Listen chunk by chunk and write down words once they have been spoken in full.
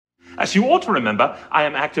As you ought to remember, I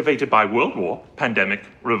am activated by World War, Pandemic,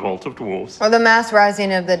 Revolt of Dwarves. Or the mass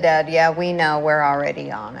rising of the dead. Yeah, we know. We're already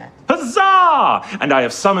on it. Huzzah! And I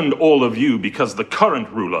have summoned all of you because the current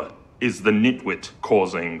ruler is the nitwit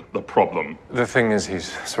causing the problem. The thing is,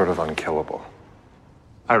 he's sort of unkillable.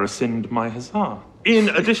 I rescind my huzzah. In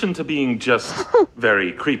addition to being just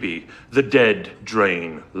very creepy, the dead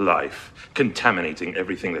drain life, contaminating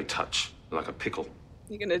everything they touch, like a pickle.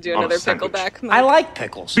 You gonna do another pickleback? I like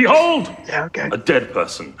pickles. Behold! Yeah, okay. A dead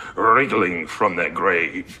person wriggling from their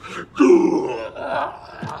grave.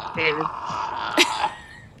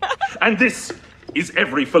 And this is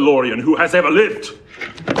every Felorian who has ever lived.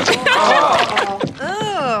 You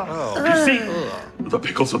see, the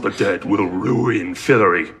pickles of the dead will ruin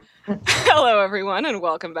Fillory. Hello, everyone, and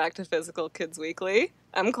welcome back to Physical Kids Weekly.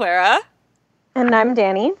 I'm Clara. And I'm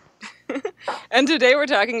Danny. And today we're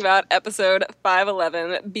talking about episode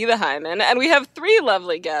 511, Be the Hyman, and we have three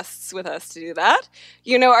lovely guests with us to do that.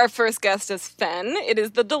 You know our first guest is Fen. It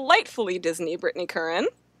is the delightfully Disney Brittany Curran.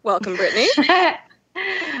 Welcome, Brittany.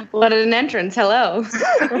 What an entrance. Hello.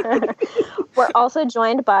 We're also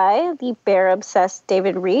joined by the bear-obsessed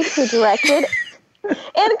David Reed, who directed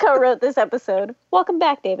and co-wrote this episode. Welcome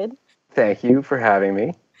back, David. Thank you for having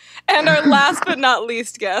me. And our last but not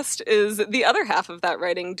least guest is the other half of that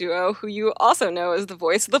writing duo, who you also know as the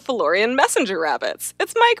voice of the Felorian Messenger Rabbits.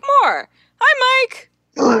 It's Mike Moore. Hi,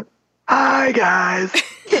 Mike. Hi, guys.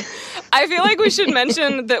 I feel like we should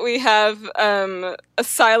mention that we have a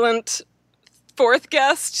silent fourth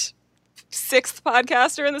guest, sixth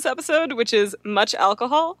podcaster in this episode, which is Much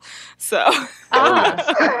Alcohol. So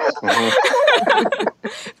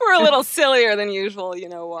we're a little sillier than usual. You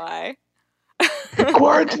know why.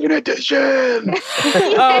 Quarantine edition.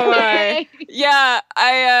 Oh my. Yeah,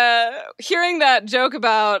 I hearing that joke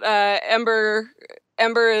about Ember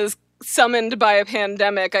is summoned by a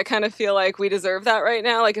pandemic, I kind of feel like we deserve that right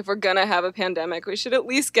now. Like, if we're gonna have a pandemic, we should at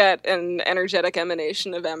least get an energetic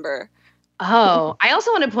emanation of Ember. Oh, I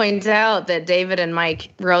also want to point out that David and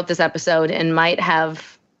Mike wrote this episode and might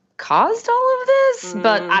have caused all of this,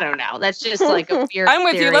 but I don't know. That's just like a weird I'm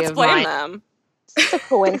with you. theory Let's of blame mine. them. It's a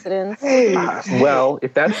coincidence. Hey. Well,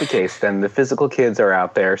 if that's the case, then the physical kids are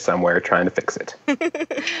out there somewhere trying to fix it.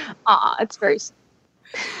 Aw, it's very...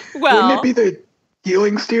 Well, Wouldn't it be the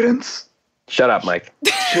healing students? Shut up, Mike.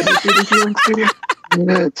 Shouldn't it be the healing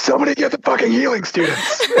students? Somebody get the fucking healing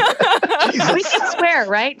students. Jesus. We can swear,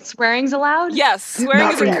 right? Swearing's allowed? yes, swearing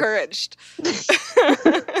Not is for you. encouraged.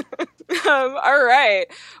 All right.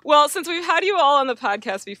 Well, since we've had you all on the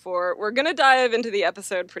podcast before, we're going to dive into the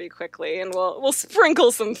episode pretty quickly, and we'll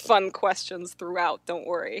sprinkle some fun questions throughout, don't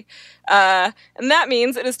worry. And that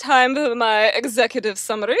means it is time for my executive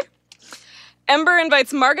summary. Ember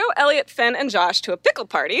invites Margot, Elliot, Fen, and Josh to a pickle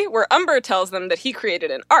party, where Umber tells them that he created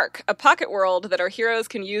an Ark, a pocket world that our heroes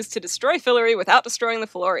can use to destroy Fillory without destroying the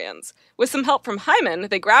Felorians. With some help from Hyman,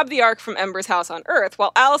 they grab the Ark from Ember's house on Earth,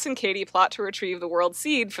 while Alice and Katie plot to retrieve the world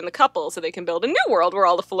seed from the couple so they can build a new world where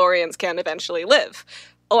all the Felorians can eventually live.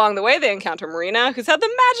 Along the way, they encounter Marina, who's had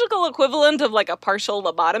the magical equivalent of like a partial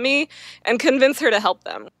lobotomy, and convince her to help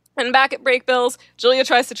them. And back at Breakbills, Julia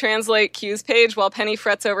tries to translate Q's page while Penny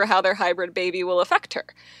frets over how their hybrid baby will affect her.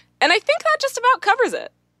 And I think that just about covers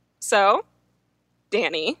it. So,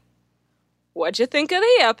 Danny, what'd you think of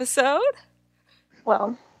the episode?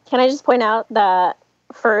 Well, can I just point out that,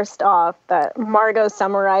 first off, that Margot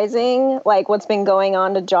summarizing, like, what's been going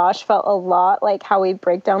on to Josh felt a lot like how we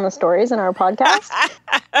break down the stories in our podcast.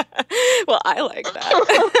 Well, I like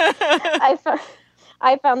that.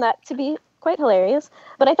 I found that to be quite hilarious.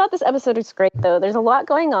 But I thought this episode was great, though. There's a lot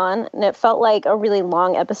going on, and it felt like a really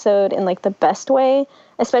long episode in, like, the best way,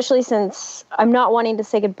 especially since I'm not wanting to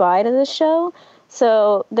say goodbye to this show.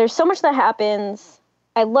 So there's so much that happens.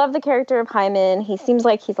 I love the character of Hyman. He seems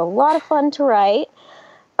like he's a lot of fun to write.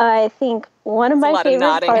 I think one of my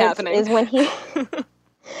favorite parts is when he...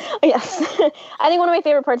 Yes. I think one of my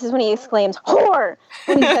favorite parts is when he exclaims, "Whore!"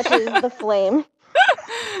 when he touches the flame.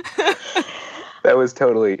 That was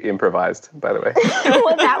totally improvised, by the way.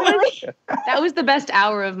 Well, That was the best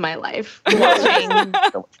hour of my life. So much fun.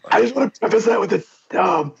 I just want to preface that with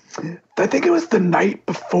I think it was the night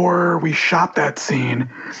before we shot that scene.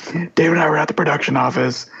 David and I were at the production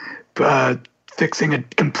office fixing a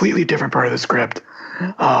completely different part of the script.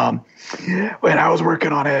 When I was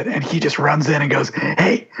working on it, and he just runs in and goes,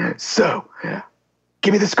 "Hey, so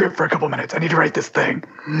give me the script for a couple minutes. I need to write this thing."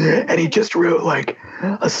 And he just wrote like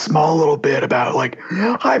a small little bit about like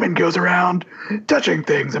Hyman goes around touching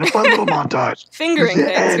things in a fun little montage. Fingering things,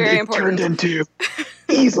 and very it important. turned into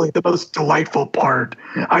easily the most delightful part,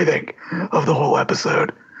 I think, of the whole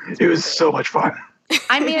episode. It was so much fun.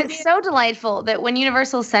 I mean, it's so delightful that when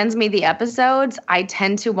Universal sends me the episodes, I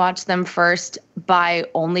tend to watch them first by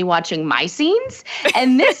only watching my scenes.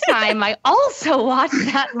 And this time I also watched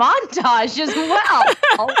that montage as well.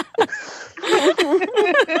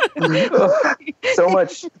 So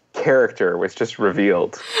much character was just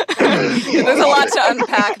revealed. There's a lot to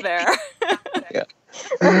unpack there. Yeah.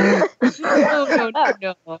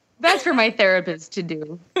 No. That's for my therapist to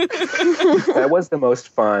do. That was the most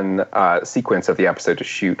fun sequence of the episode to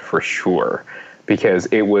shoot for sure, because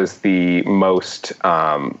it was the most,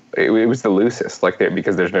 it was the loosest, like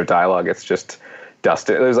because there's no dialogue. It's just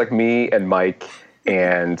Dustin. It was like me and Mike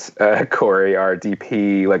and Corey, our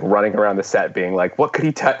DP, like running around the set being like, what could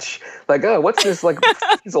he touch? Like, oh, what's this like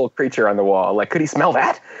this old creature on the wall? Like, could he smell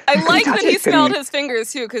that? I like that he smelled his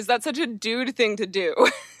fingers too, because that's such a dude thing to do.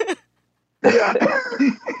 Yeah.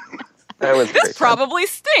 That was This probably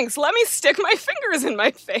stinks. Let me stick my fingers in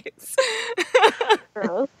my face.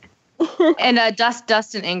 Gross. And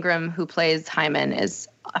Dustin Ingram, who plays Hyman, is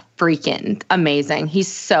freaking amazing. He's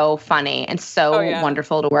so funny and so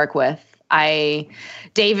wonderful to work with.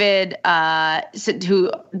 David,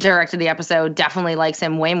 who directed the episode, definitely likes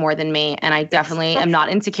him way more than me, and I definitely am not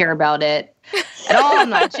insecure about it at all. I'm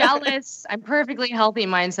not jealous. I'm perfectly healthy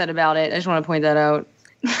mindset about it. I just want to point that out.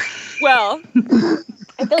 Well, I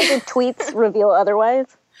feel like your tweets reveal otherwise.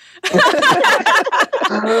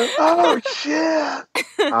 Oh shit!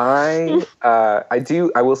 I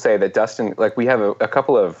will say that Dustin, like, we have a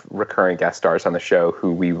couple of recurring guest stars on the show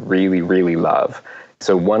who we really, really love.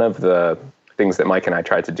 So one of the things that Mike and I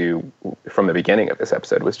tried to do from the beginning of this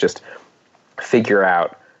episode was just figure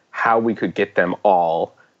out how we could get them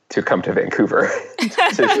all to come to Vancouver to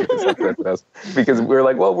shoot this episode with us. Because we're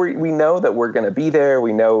like, well, we know that we're going to be there.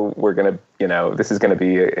 We know we're going to, this is going to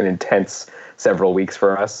be an intense several weeks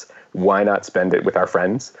for us. Why not spend it with our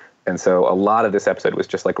friends? And so a lot of this episode was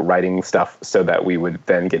just like writing stuff so that we would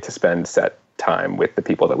then get to spend set time with the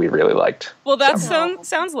people that we really liked. Well, that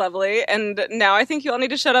sounds lovely. And now I think you all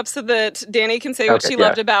need to shut up so that Danny can say what she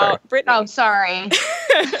loved about Brittany. Oh, sorry.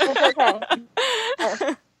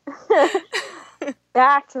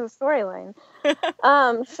 Back to the storyline.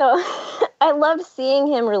 So I love seeing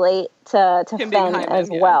him relate to Fen Hyman, as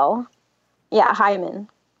well. Yeah, Hyman.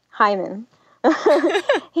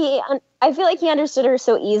 I feel like he understood her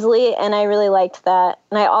so easily, and I really liked that.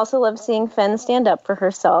 And I also love seeing Fen stand up for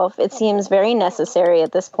herself. It seems very necessary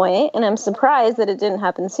at this point, and I'm surprised that it didn't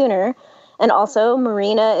happen sooner. And also,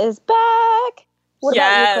 Marina is back. What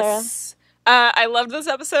about you, Clara? I loved this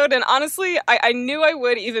episode, and honestly, I knew I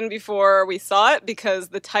would even before we saw it, because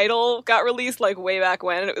the title got released like way back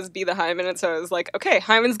when, and it was Be the Hyman, and so I was like, okay,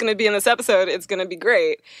 Hyman's going to be in this episode, it's going to be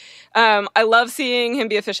great. I love seeing him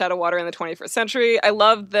be a fish out of water in the 21st century. I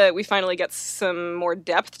love that we finally get some more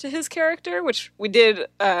depth to his character, which we did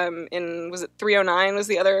was it 309 was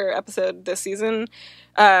the other episode this season?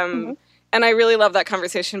 And I really love that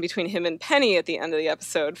conversation between him and Penny at the end of the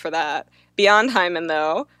episode for that. Beyond Hyman,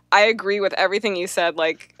 though, I agree with everything you said,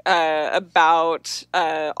 like, about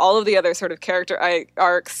all of the other sort of character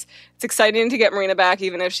arcs. It's exciting to get Marina back,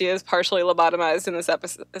 even if she is partially lobotomized in this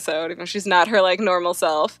episode, even if she's not her, like, normal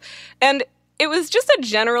self. And it was just a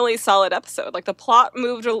generally solid episode. Like, the plot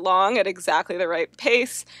moved along at exactly the right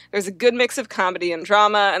pace. There's a good mix of comedy and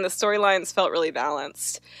drama, and the storylines felt really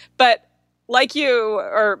balanced. But like you,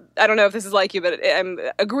 or I don't know if this is like you, but I'm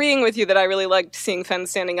agreeing with you that I really liked seeing Fen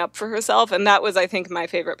standing up for herself, and that was, I think, my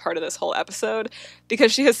favorite part of this whole episode,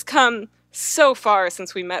 because she has come so far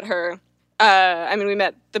since we met her. We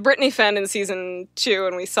met the Brittany Fen in season 2,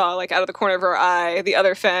 and we saw, like, out of the corner of her eye, the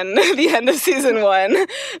other Fen at the end of season 1.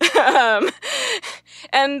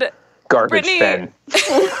 And Garbage Brittany, Fen.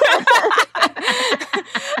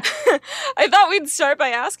 I thought we'd start by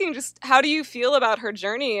asking just how do you feel about her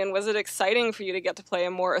journey, and was it exciting for you to get to play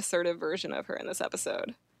a more assertive version of her in this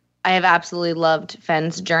episode? I have absolutely loved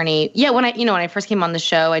Fen's journey. Yeah, when I first came on the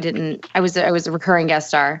show, I was a recurring guest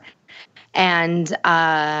star, and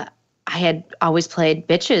I had always played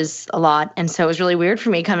bitches a lot, and so it was really weird for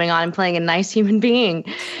me coming on and playing a nice human being.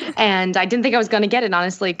 And I didn't think I was going to get it,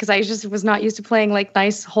 honestly, because I just was not used to playing like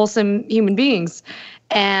nice, wholesome human beings.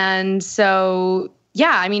 And so,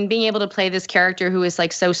 yeah, I mean, being able to play this character who is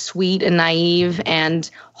like so sweet and naive and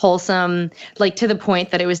wholesome, like to the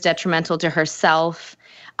point that it was detrimental to herself.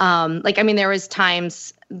 There was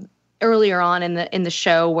times earlier on in the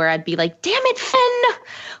show where I'd be like, damn it, Finn,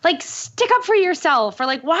 like stick up for yourself, or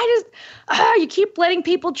like, why does you keep letting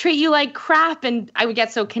people treat you like crap? And I would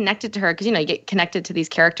get so connected to her because, you know, you get connected to these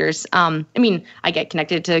characters. I mean, I get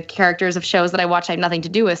connected to characters of shows that I watch I have nothing to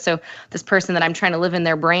do with. So this person that I'm trying to live in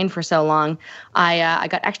their brain for so long, I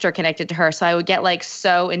got extra connected to her. So I would get like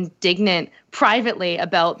so indignant privately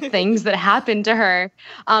about things that happened to her,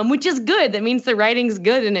 which is good. That means the writing's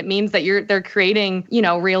good, and it means that they're creating, you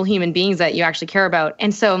know, real human beings that you actually care about.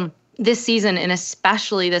 And so this season, and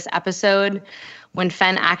especially this episode, when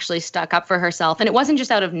Fen actually stuck up for herself, and it wasn't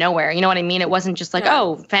just out of nowhere, you know what I mean? It wasn't just like,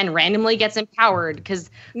 oh, Fen randomly gets empowered, because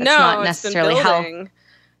that's not necessarily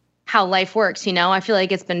how life works, you know? I feel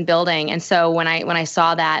like it's been building. And so when I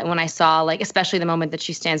saw that, when I saw, like, especially the moment that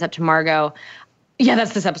she stands up to Margot, yeah,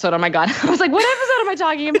 that's this episode. Oh my God. I was like, what episode am I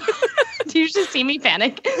talking about? Do you just see me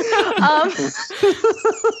panic? I'm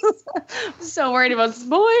so worried about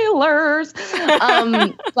spoilers.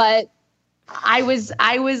 But I was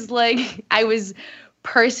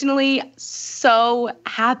personally so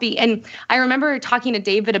happy. And I remember talking to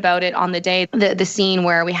David about it on the day, the scene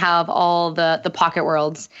where we have all the pocket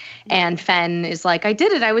worlds, and Fen is like, I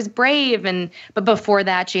did it, I was brave. But before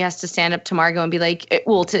that, she has to stand up to Margot and be like,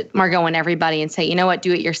 to Margot and everybody, and say, you know what,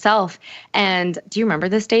 do it yourself. And do you remember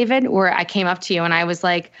this, David, where I came up to you and I was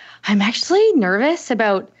like, I'm actually nervous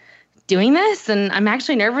about doing this, and I'm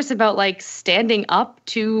actually nervous about like standing up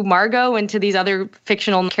to Margot and to these other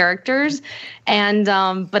fictional characters, and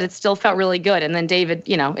but it still felt really good. And then David,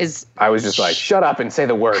 you know, I was just like, shut up and say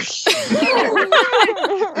the word.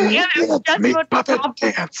 Yeah, Make puppet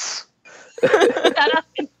dance. Shut up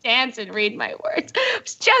and dance and read my words. I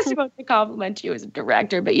was just about to compliment you as a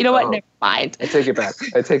director, but you know what? Never mind. I take it back.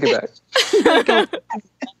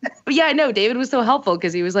 But yeah, no, David was so helpful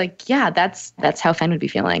because he was like, yeah, that's how Fen would be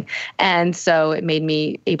feeling. And so it made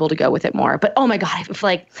me able to go with it more. But oh my God, if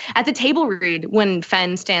like at the table read, when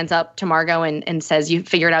Fen stands up to Margot and says, you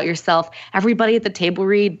figure it out yourself, everybody at the table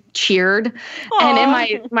read cheered. Aww. And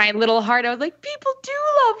in my little heart, I was like, people do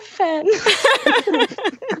love Fen.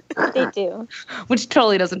 They do. Which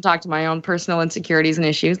totally doesn't talk to my own personal insecurities and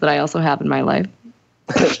issues that I also have in my life.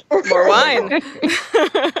 More wine.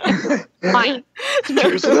 Wine.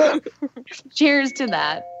 Cheers to that. Cheers to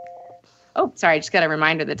that. Oh, sorry. I just got a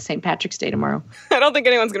reminder that it's St. Patrick's Day tomorrow. I don't think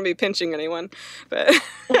anyone's going to be pinching anyone. But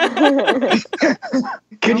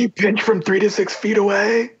Can you pinch from 3 to 6 feet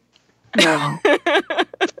away? No.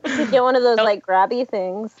 You get one of those like grabby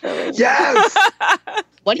things. Yes.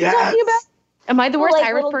 What are you talking about? Am I the worst like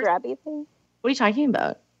Irish little person? grabby thing? What are you talking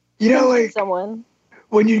about? You know, like someone.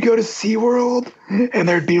 When you'd go to SeaWorld and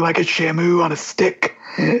there'd be like a Shamu on a stick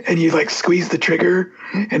and you like squeeze the trigger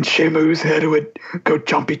and Shamu's head would go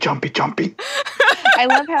jumpy, jumpy, jumpy. I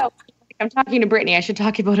love how I'm talking to Brittany. I should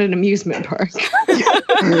talk about an amusement park.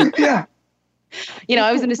 Yeah. You know,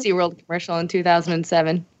 I was in a SeaWorld commercial in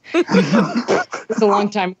 2007. It's a long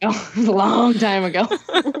time ago. Sorry,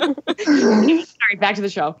 back to the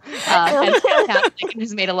show. It's fantastic and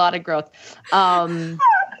has made a lot of growth.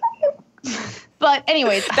 But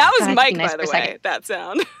anyways, that was Mike, nice, by the way. That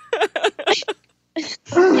sound.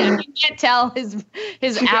 Yeah, you can't tell his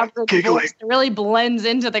average voice really blends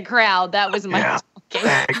into the crowd. That was Mike.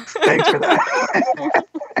 Yeah. Thanks for that.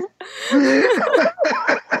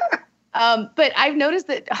 But I've noticed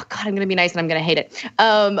that, oh God, I'm going to be nice and I'm going to hate it.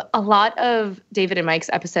 A lot of David and Mike's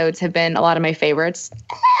episodes have been a lot of my favorites,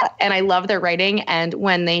 and I love their writing. And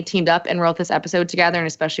when they teamed up and wrote this episode together, and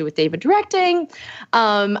especially with David directing,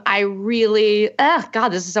 I really, God,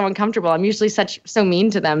 this is so uncomfortable. I'm usually so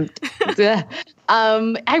mean to them.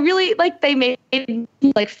 I really they made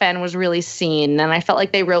like Fen was really seen, and I felt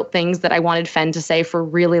like they wrote things that I wanted Fen to say for a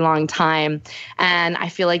really long time, and I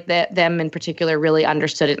feel like that them in particular really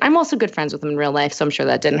understood it. I'm also good friends with them in real life, so I'm sure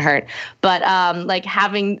that didn't hurt. But like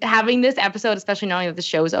having this episode, especially knowing that the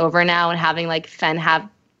show's over now, and having like Fen have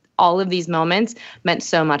all of these moments meant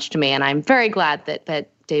so much to me, and I'm very glad that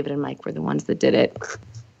David and Mike were the ones that did it.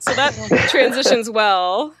 So that transitions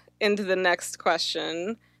well into the next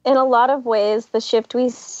question. In a lot of ways, the shift we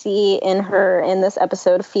see in her in this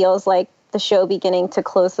episode feels like the show beginning to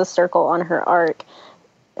close the circle on her arc.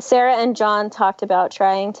 Sarah and John talked about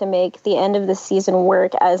trying to make the end of the season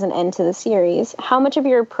work as an end to the series. How much of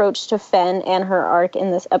your approach to Fen and her arc in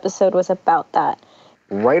this episode was about that?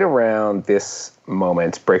 Right around this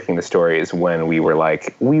moment, breaking the story, is when we were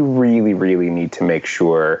like, we really, really need to make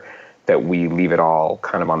sure that we leave it all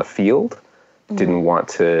kind of on the field. Mm-hmm. Didn't want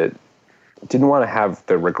to have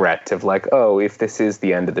the regret of like, oh, if this is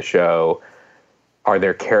the end of the show, are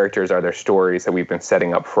there characters, are there stories that we've been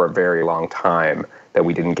setting up for a very long time that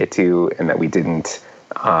we didn't get to and that we didn't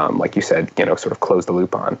like you said, sort of close the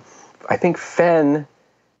loop on. I think Fen,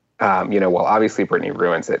 well, obviously Brittany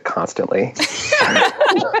ruins it constantly.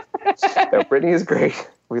 No, Brittany is great.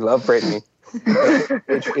 We love Brittany.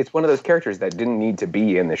 It's one of those characters that didn't need to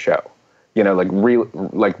be in the show.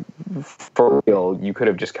 For real, you could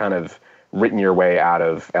have just kind of written your way out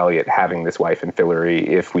of Elliot having this wife in Fillory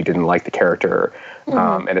if we didn't like the character,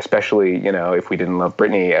 and especially, if we didn't love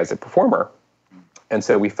Brittany as a performer. And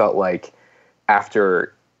so we felt like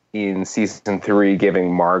after in season 3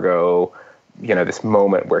 giving Margot, this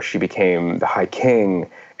moment where she became the High King,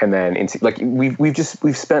 and then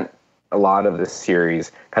we've spent a lot of this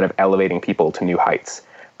series kind of elevating people to new heights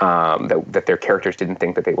that their characters didn't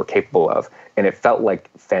think that they were capable of. And it felt like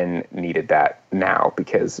Fen needed that now,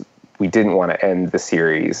 because we didn't want to end the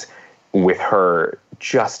series with her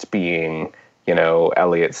just being,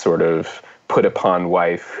 Elliot's sort of put upon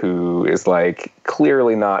wife who is like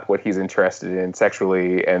clearly not what he's interested in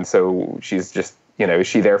sexually. And so she's just, is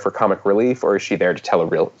she there for comic relief, or is she there to tell a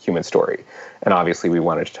real human story? And obviously we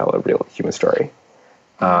wanted to tell a real human story.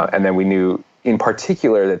 And then we knew in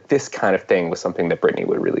particular that this kind of thing was something that Brittany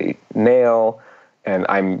would really nail. And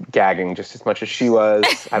I'm gagging just as much as she was.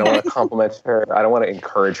 I don't want to compliment her. I don't want to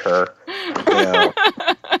encourage her.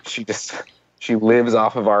 She lives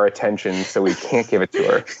off of our attention, so we can't give it to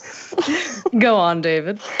her. Go on,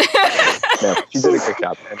 David. No, she did a great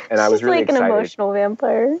job. And I was really like excited. An emotional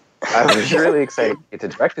vampire. I was really excited to get to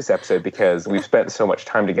direct this episode because we've spent so much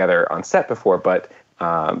time together on set before, but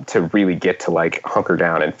to really get to hunker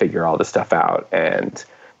down and figure all this stuff out, and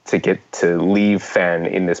to get to leave Fen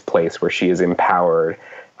in this place where she is empowered.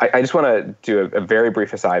 I just want to do a very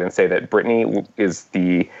brief aside and say that Brittany is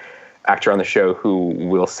the actor on the show who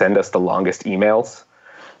will send us the longest emails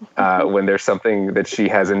when there's something that she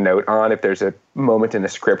has a note on. If there's a moment in the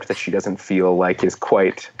script that she doesn't feel like is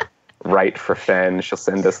quite right for Fen, she'll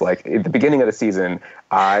send us at the beginning of the season,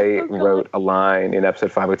 I wrote a line in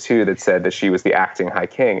episode 502 that said that she was the acting High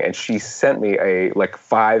King, and she sent me a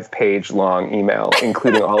 5-page long email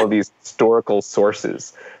including all of these historical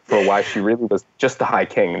sources for why she really was just the High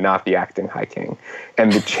King, not the acting High King.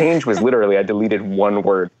 And the change was literally I deleted one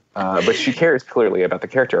word, but she cares clearly about the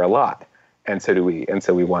character a lot, and so do we. And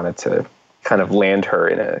so we wanted to kind of land her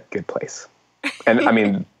in a good place. And I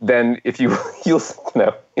mean, then if you'll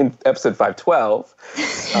in episode 512,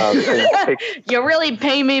 you really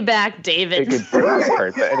pay me back, David.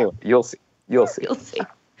 But anyway, you'll see. You'll see.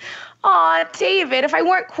 Aw, David, if I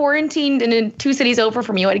weren't quarantined and in 2 cities over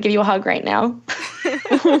from you, I'd give you a hug right now.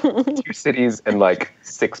 2 cities and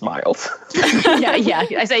 6 miles. Yeah.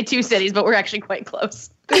 I say 2 cities, but we're actually quite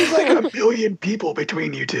close. There's 1 billion people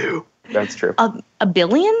between you two. That's true. A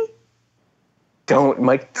billion?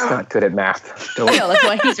 Mike's not good at math. No, that's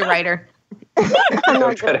why he's a writer. I'm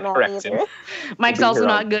not good at math either. Mike's also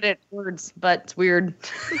not good at words, but it's weird.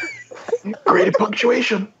 Great at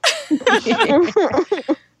punctuation.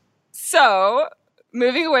 So,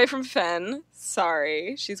 moving away from Fen,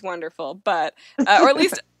 sorry, she's wonderful, but, or at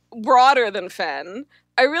least broader than Fen,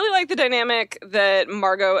 I really like the dynamic that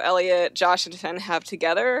Margot, Elliot, Josh, and Fen have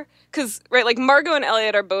together. Because, right, Margot and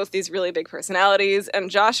Elliot are both these really big personalities, and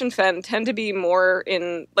Josh and Fen tend to be more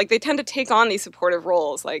they tend to take on these supportive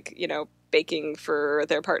roles, baking for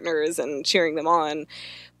their partners and cheering them on.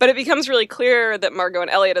 But it becomes really clear that Margot and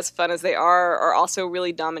Elliot, as fun as they are also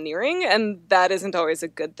really domineering, and that isn't always a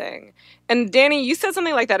good thing. And Danny, you said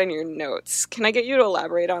something like that in your notes. Can I get you to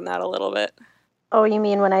elaborate on that a little bit? Oh, you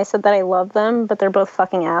mean when I said that I love them, but they're both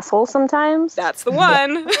fucking assholes sometimes? That's the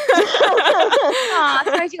one. Aw,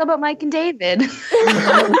 that's how I feel about Mike and David.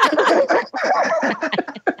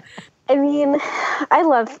 I mean, I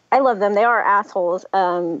love them. They are assholes.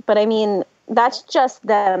 But I mean, that's just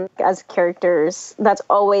them as characters. That's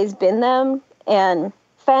always been them. And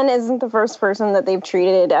Fen isn't the first person that they've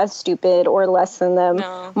treated as stupid or less than them.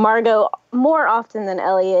 No. Margot, more often than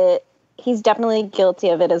Elliot, he's definitely guilty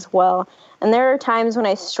of it as well. And there are times when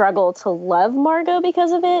I struggle to love Margot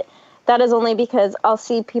because of it. That is only because I'll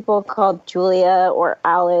see people called Julia or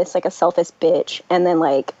Alice a selfish bitch, and then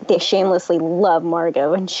they shamelessly love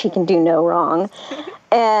Margot and she can do no wrong.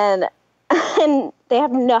 and they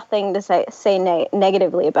have nothing to say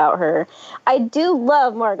negatively about her. I do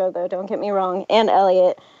love Margot, though, don't get me wrong, and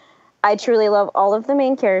Elliot. I truly love all of the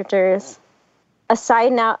main characters. A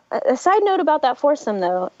side note about that foursome,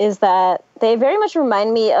 though, is that they very much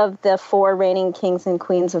remind me of the 4 reigning kings and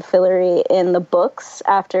queens of Fillory in the books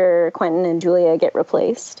after Quentin and Julia get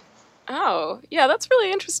replaced. Oh, yeah, that's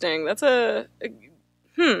really interesting. That's I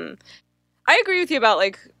I agree with you about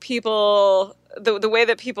like people, the way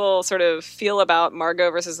that people sort of feel about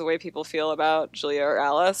Margot versus the way people feel about Julia or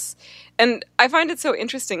Alice. And I find it so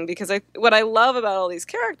interesting because what I love about all these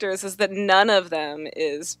characters is that none of them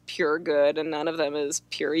is pure good and none of them is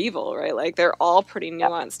pure evil, right? Like they're all pretty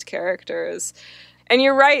nuanced characters. And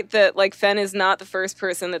you're right that like Fen is not the first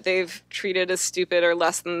person that they've treated as stupid or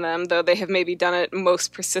less than them, though they have maybe done it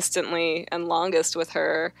most persistently and longest with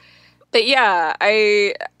her. But yeah,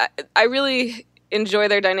 I really enjoy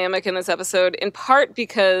their dynamic in this episode, in part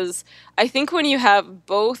because I think when you have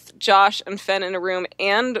both Josh and Fen in a room,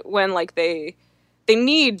 and when like they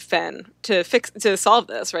need Fen to solve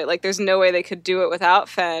this, right? Like there's no way they could do it without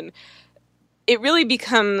Fen. It really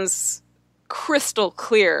becomes crystal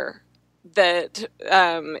clear that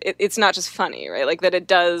it's not just funny, right? Like that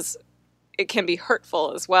it can be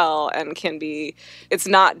hurtful as well, and it's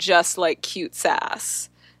not just like cute sass.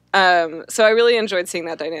 So I really enjoyed seeing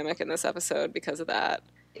that dynamic in this episode because of that.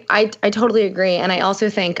 I totally agree. And I also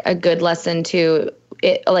think a good lesson too,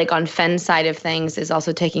 like on Fen's side of things, is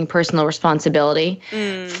also taking personal responsibility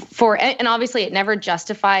and obviously it never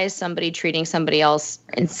justifies somebody treating somebody else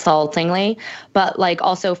insultingly, but like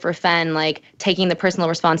also for Fen, like taking the personal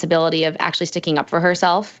responsibility of actually sticking up for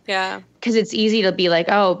herself. Yeah. Because it's easy to be like,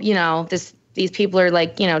 oh, these people are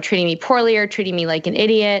like, treating me poorly or treating me like an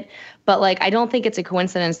idiot. But like, I don't think it's a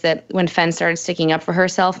coincidence that when Fen started sticking up for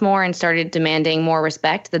herself more and started demanding more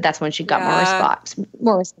respect, that's when she got more respect,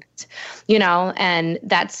 and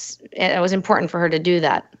it was important for her to do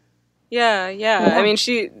that. Yeah. I mean,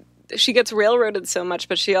 she gets railroaded so much,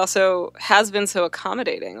 but she also has been so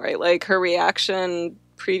accommodating, right? Like her reaction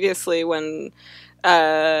previously when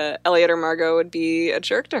Elliot or Margot would be a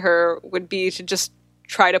jerk to her would be to just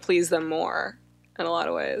try to please them more. In a lot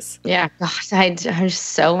of ways. Yeah, gosh, I'm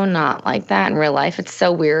so not like that in real life. It's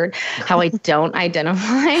so weird how I don't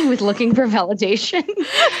identify with looking for validation.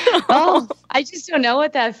 Oh, I just don't know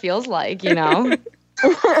what that feels like, So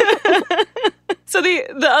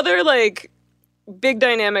the other like big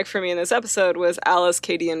dynamic for me in this episode was Alice,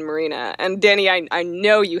 Katie, and Marina. And Danny, I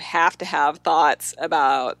know you have to have thoughts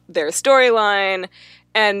about their storyline,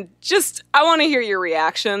 and just I want to hear your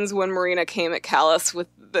reactions when Marina came at Callus with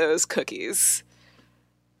those cookies.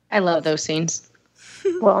 I love those scenes.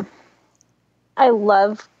 Well, I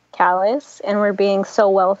love Callus, and we're being so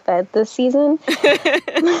well fed this season.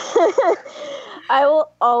 I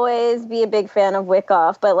will always be a big fan of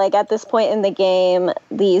Wyckoff, but like at this point in the game,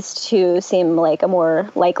 these two seem like a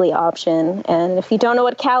more likely option. And if you don't know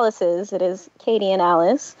what Callus is, it is Katie and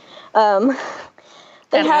Alice.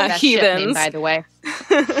 They have heathens, by the way.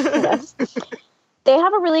 Yes. They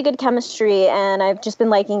have a really good chemistry, and I've just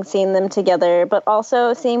been liking seeing them together. But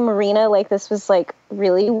also seeing Marina, like, this was, like,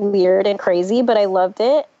 really weird and crazy, but I loved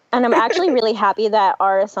it. And I'm actually really happy that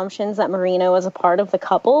our assumptions that Marina was a part of the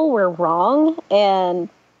couple were wrong. And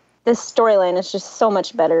this storyline is just so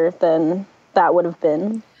much better than that would have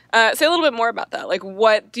been. Say a little bit more about that. Like,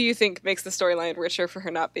 what do you think makes the storyline richer for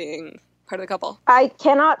her not being part of the couple? I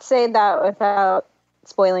cannot say that without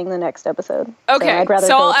spoiling the next episode. Okay,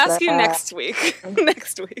 so I'll ask you next week.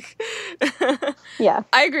 Next week. Yeah.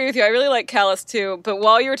 I agree with you. I really like Callus too. But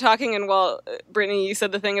while you were talking and while, Brittany, you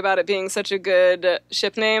said the thing about it being such a good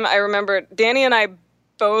ship name, I remember Danny and I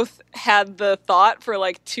both had the thought for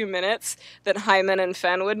like 2 minutes that Hyman and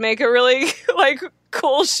Fen would make a really like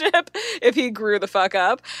cool ship if he grew the fuck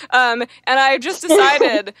up. And I just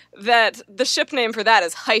decided that the ship name for that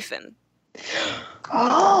is Hyphen.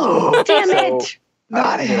 Oh, damn it.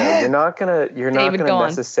 You're not gonna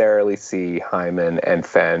necessarily see Hyman and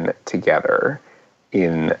Fen together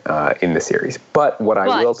in the series. But what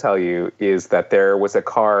I will tell you is that there was a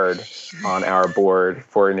card on our board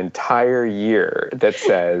for an entire year that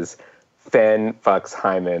says Fen fucks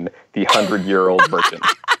Hyman, the 100-year-old merchant.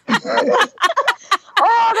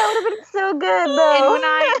 Oh, that would have been so good, though. And when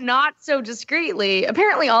I, not so discreetly,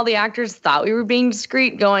 apparently all the actors thought we were being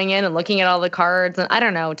discreet going in and looking at all the cards and, I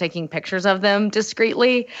don't know, taking pictures of them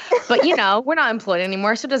discreetly. But, we're not employed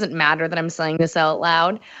anymore, so it doesn't matter that I'm saying this out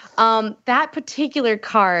loud. That particular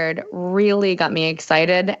card really got me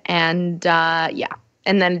excited, and, and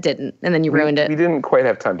then it didn't, and then you ruined it. We didn't quite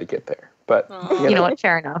have time to get there, but... You know what?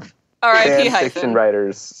 Fair enough. R.I.P. Fan fiction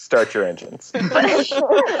writers, start your engines. But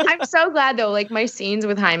I'm so glad, though. Like, my scenes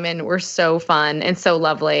with Hyman were so fun and so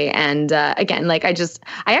lovely. And again, like, I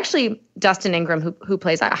actually, Dustin Ingram, who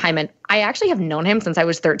plays Hyman, I actually have known him since I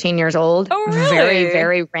was 13 years old. Oh, really? Very,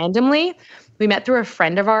 very randomly. We met through a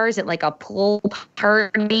friend of ours at, like, a pool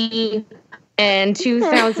party in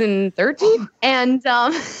 2013. And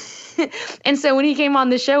so when he came on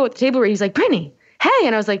the show at the table, he's like, Brittany, hey.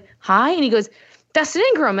 And I was like, hi. And he goes, Dustin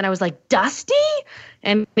Ingram. And I was like, Dusty?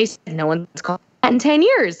 And he said, no one's called that in 10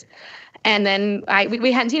 years. And then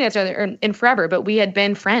we hadn't seen each other in forever, but we had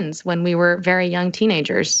been friends when we were very young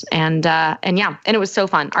teenagers. And it was so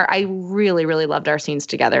fun. I really, really loved our scenes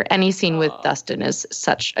together. Any scene with Dustin is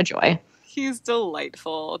such a joy. He's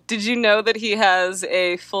delightful. Did you know that he has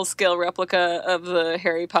a full-scale replica of the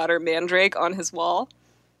Harry Potter Mandrake on his wall?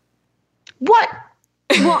 What?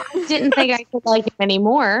 Well, I didn't think I could like him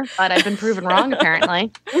anymore, but I've been proven wrong,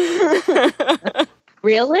 apparently.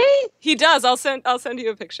 Really? He does. I'll send you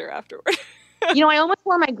a picture afterward. I almost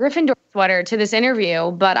wore my Gryffindor sweater to this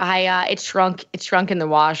interview, but it shrunk. It shrunk in the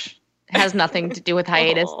wash. It has nothing to do with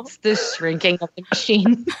hiatus. Oh. It's the shrinking of the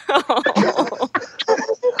machine.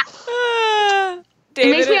 David,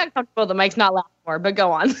 it makes me uncomfortable. The mic's not loud anymore, but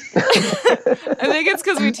go on. I think it's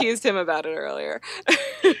because we teased him about it earlier.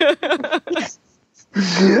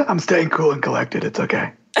 I'm staying cool and collected. It's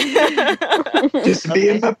okay. Just me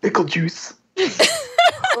and my pickle juice.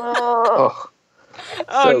 Oh,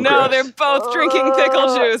 Oh so no, gross. they're both drinking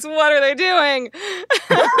pickle juice. What are they doing?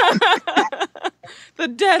 The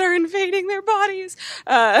dead are invading their bodies.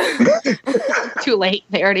 Too late.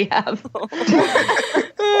 They already have.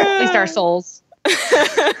 At least our souls.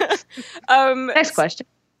 Next question.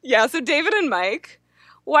 Yeah, so David and Mike,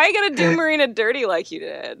 why you gotta do Marina dirty like you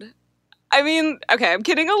did? I mean, okay, I'm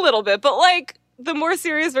kidding a little bit, but like the more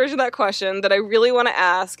serious version of that question that I really want to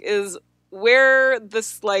ask is where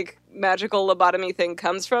this like magical lobotomy thing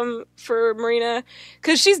comes from for Marina,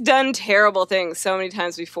 because she's done terrible things so many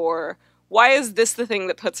times before. Why is this the thing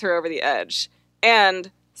that puts her over the edge? And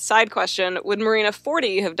side question, would Marina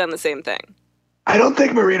 40 have done the same thing? I don't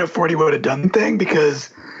think Marina 40 would have done the thing because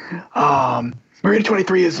Marina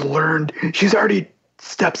 23 has learned, she's already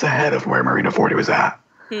steps ahead of where Marina 40 was at.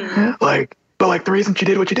 But the reason she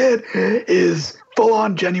did what she did is full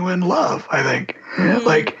on genuine love, I think.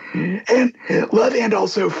 And love and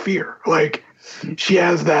also fear. Like she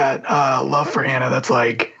has that love for Anna that's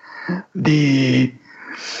like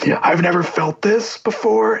I've never felt this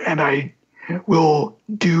before and I will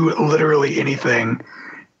do literally anything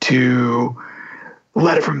to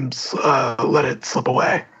let it slip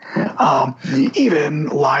away. Even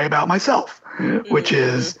lie about myself, which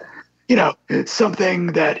is, something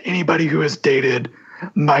that anybody who has dated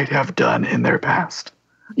might have done in their past.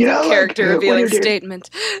 Character revealing statement.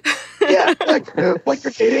 Yeah, like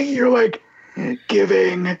you're dating, you're like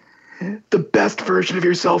giving the best version of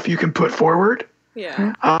yourself you can put forward.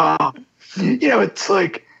 Yeah. It's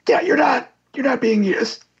like, yeah, you're not being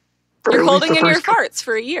used. You're holding in your farts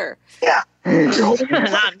for a year. Yeah. You're holding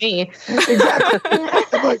Not me. Exactly.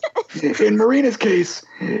 Like in Marina's case,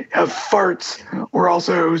 farts were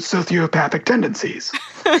also sociopathic tendencies.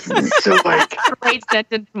 So like, Great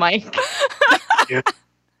sentence, Mike. yeah.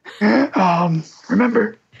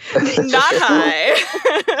 Remember. Not high.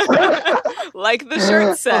 Like the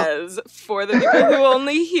shirt says, for the people who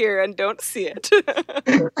only hear and don't see it.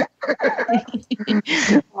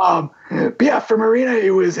 But yeah, for Marina, it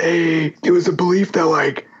was a belief that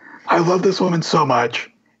like, I love this woman so much,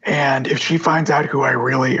 and if she finds out she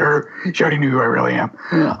already knew who I really am,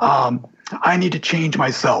 I need to change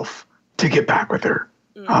myself to get back with her.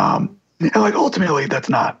 And like ultimately, that's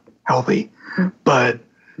not healthy, but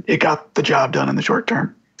it got the job done in the short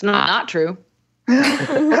term. It's not true.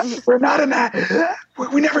 We're not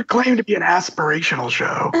we never claimed to be an aspirational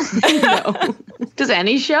show. No. Does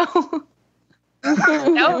any show?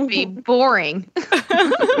 That would be boring.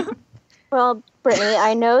 Well, Brittany,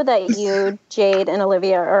 I know that you, Jade, and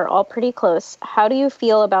Olivia are all pretty close. How do you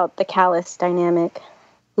feel about the Callus dynamic?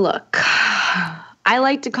 Look, I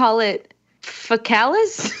like to call it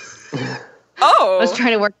fecalis. Oh. I was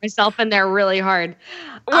trying to work myself in there really hard.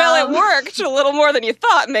 Well, it worked a little more than you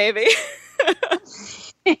thought, maybe.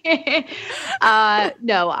 No,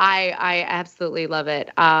 I absolutely love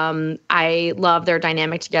it. I love their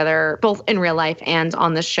dynamic together, both in real life and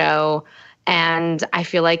on the show. And I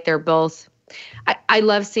feel like they're both, I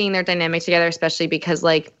love seeing their dynamic together, especially because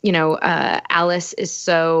Alice is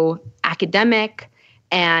so academic,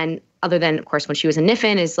 and other than, of course, when she was a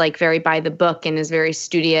Niffin, is like very by the book and is very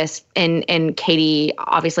studious. And Katie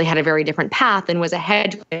obviously had a very different path and was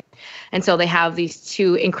ahead. And so they have these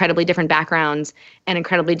two incredibly different backgrounds and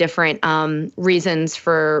incredibly different reasons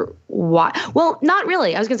for why. Well, not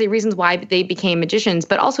really. I was going to say reasons why they became magicians,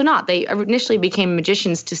 but also not. They initially became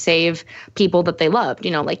magicians to save people that they loved,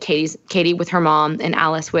 like Katie with her mom and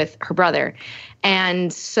Alice with her brother.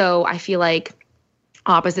 And so I feel like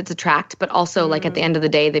opposites attract, but also like at the end of the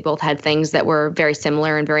day, they both had things that were very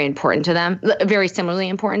similar and very important to them, very similarly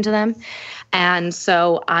important to them. And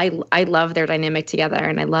so I love their dynamic together,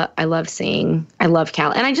 and I love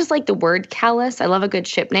Cal, and I just like the word callous. I love a good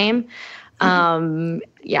ship name.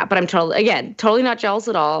 Yeah, but I'm totally not jealous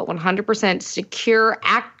at all. 100% secure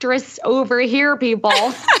actress over here, people.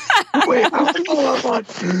 Wait, I want to follow up on,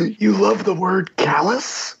 you love the word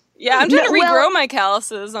callous? Yeah, I'm trying to regrow my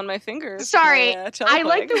calluses on my fingers. Sorry, I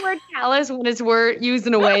like the word callous when it's used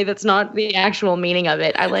in a way that's not the actual meaning of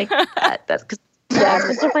it. I like that. That's because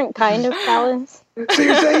it's a different kind of callous. So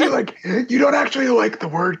you're saying you don't actually like the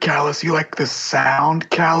word callous, you like the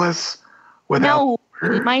sound callous without the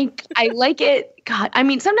word? Mike, I like it. God, I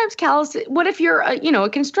mean, sometimes callous. What if you're a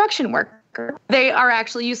construction worker? They are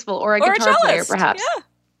actually useful, or a guitar player, perhaps,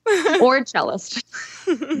 or a cellist.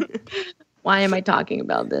 Why am I talking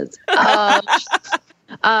about this? Yeah,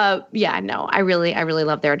 no, I really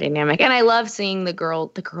love their dynamic, and I love seeing the girls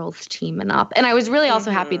teaming up. And I was really also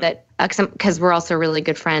happy that because we're also really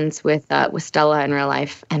good friends with Stella in real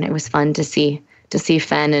life, and it was fun to see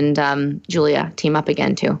Fen and Julia team up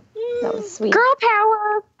again too. That was sweet. Girl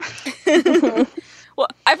power. Well,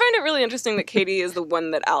 I find it really interesting that Katie is the one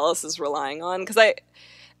that Alice is relying on, because I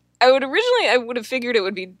would have figured it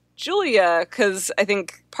would be Julia, because I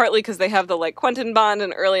think partly because they have the like Quentin bond,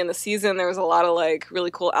 and early in the season there was a lot of like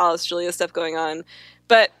really cool Alice Julia stuff going on.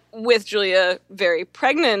 But with Julia very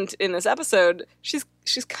pregnant in this episode, she's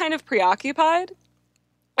kind of preoccupied,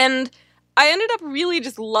 and I ended up really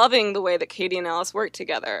just loving the way that Katie and Alice work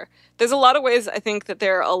together. There's a lot of ways I think that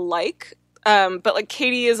they're alike, but like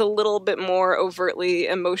Katie is a little bit more overtly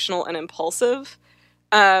emotional and impulsive,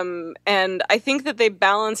 and I think that they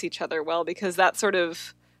balance each other well, because that sort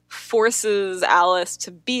of forces Alice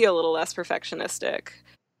to be a little less perfectionistic.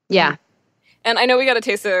 Yeah. And I know we got a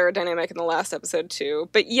taste of their dynamic in the last episode too,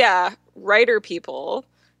 but yeah, writer people,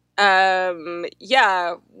 how do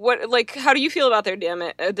you feel about their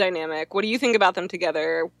dynamic? What do you think about them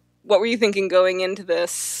together? What were you thinking going into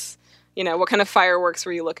this? What kind of fireworks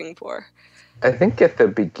were you looking for? I think at the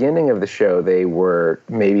beginning of the show, they were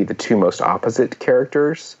maybe the two most opposite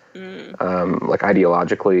characters, like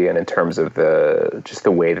ideologically and in terms of the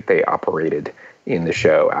way that they operated in the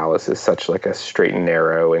show. Alice is such like a straight and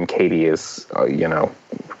narrow, and Katie is,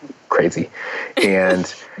 crazy.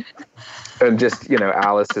 And just,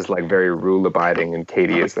 Alice is like very rule abiding, and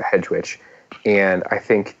Katie is the hedge witch. And I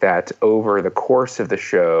think that over the course of the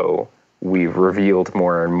show, we've revealed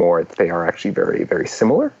more and more that they are actually very, very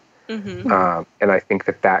similar. Mm-hmm. And I think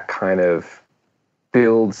that kind of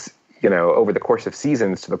builds, over the course of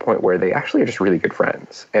seasons to the point where they actually are just really good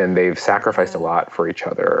friends, and they've sacrificed a lot for each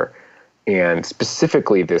other. And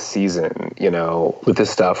specifically this season, with the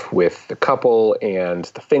stuff with the couple and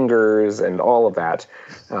the fingers and all of that,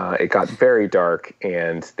 it got very dark,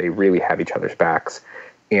 and they really have each other's backs.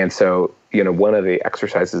 And so, one of the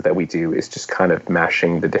exercises that we do is just kind of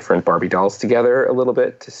mashing the different Barbie dolls together a little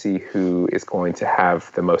bit to see who is going to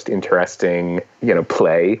have the most interesting,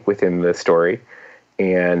 play within the story.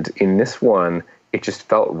 And in this one, it just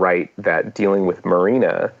felt right that dealing with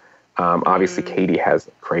Marina, obviously Katie has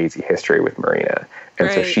a crazy history with Marina. And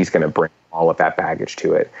so she's going to bring all of that baggage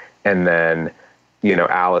to it. And then,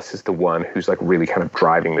 Alice is the one who's like really kind of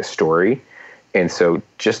driving the story. And so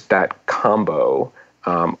just that combo,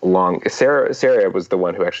 Sarah was the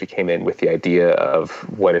one who actually came in with the idea of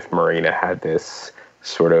what if Marina had this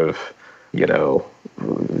sort of,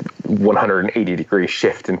 180 degree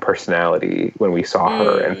shift in personality when we saw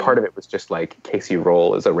her. And part of it was just like Casey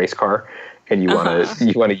Roll is a race car, and you want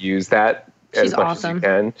to use that as much as you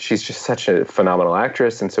can. She's just such a phenomenal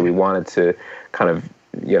actress. And so we wanted to kind of,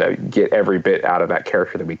 get every bit out of that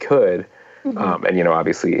character that we could. Mm-hmm. And,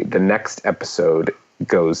 obviously the next episode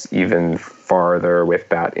goes even farther with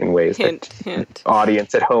that in ways that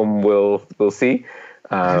audience at home will see.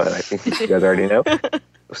 And I think you guys already know.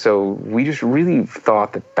 So we just really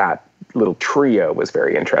thought that little trio was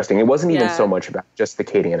very interesting. It wasn't even so much about just the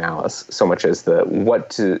Katie and Alice, so much as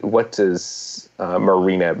what does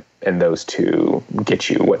Marina and those two get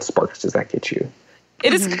you? What sparks does that get you?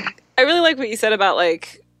 It is. I really like what you said about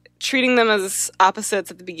like treating them as opposites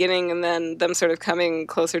at the beginning, and then them sort of coming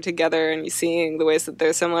closer together and you seeing the ways that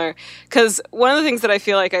they're similar. Because one of the things that I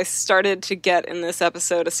feel like I started to get in this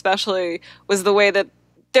episode especially was the way that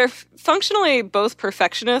they're functionally both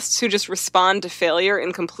perfectionists who just respond to failure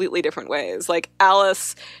in completely different ways. Like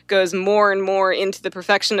Alice goes more and more into the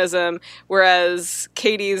perfectionism, whereas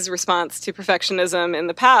Katie's response to perfectionism in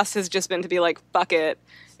the past has just been to be like, fuck it.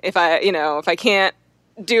 If I can't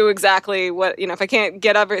do exactly what, if I can't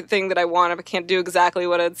get everything that I want, if I can't do exactly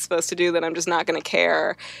what it's supposed to do, then I'm just not going to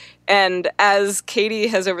care. And as Katie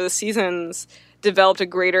has over the seasons developed a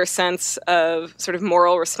greater sense of sort of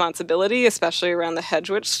moral responsibility, especially around the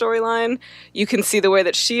Hedgewitch storyline, you can see the way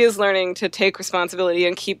that she is learning to take responsibility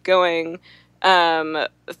and keep going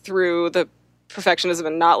through the perfectionism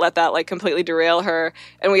and not let that completely derail her.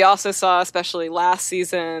 And we also saw, especially last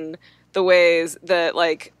season, the ways that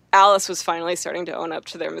Alice was finally starting to own up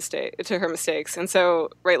to her mistakes. And so,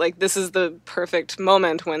 right, this is the perfect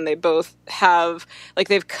moment when they both have,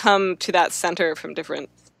 they've come to that center from different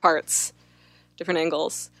parts, different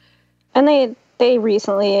angles. And they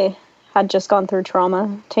recently had just gone through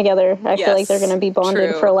trauma together. I feel like they're going to be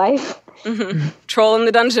bonded for life. Mm-hmm. Troll in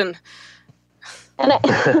the dungeon. And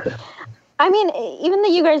I mean, even though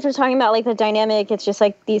you guys were talking about the dynamic, it's just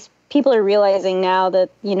these people are realizing now that,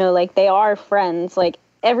 they are friends.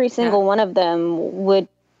 Every single one of them would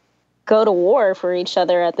go to war for each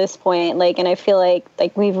other at this point. And I feel like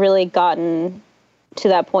we've really gotten to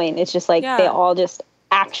that point. It's just they all just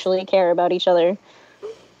actually care about each other.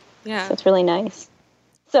 Yeah. So it's really nice.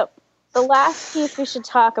 So the last piece we should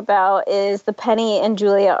talk about is the Penny and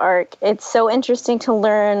Julia arc. It's so interesting to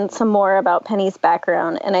learn some more about Penny's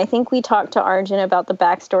background. And I think we talked to Arjun about the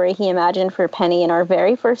backstory he imagined for Penny in our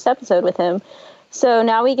very first episode with him. So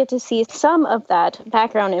now we get to see some of that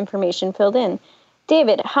background information filled in.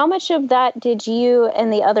 David, how much of that did you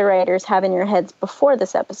and the other writers have in your heads before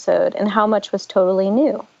this episode, and how much was totally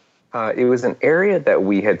new? It was an area that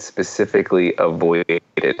we had specifically avoided,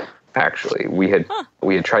 actually. We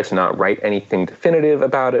had tried to not write anything definitive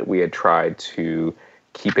about it. We had tried to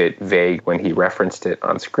keep it vague when he referenced it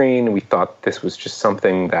on screen. We thought this was just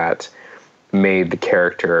something that made the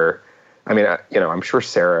character... I mean, I'm sure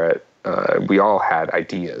Sarah... we all had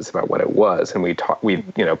ideas about what it was, and we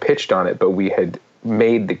pitched on it, but we had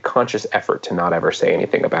made the conscious effort to not ever say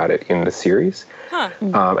anything about it in the series.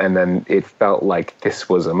 And then it felt like this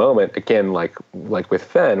was a moment, again, like with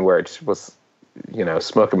Fen, where it was,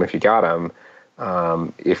 smoke 'em if you got 'em.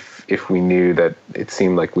 If we knew that it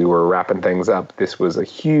seemed like we were wrapping things up, this was a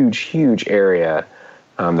huge, huge area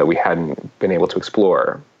that we hadn't been able to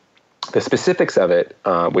explore. The specifics of it,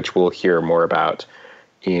 which we'll hear more about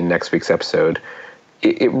in next week's episode,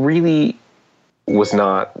 it really was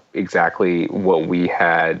not exactly what we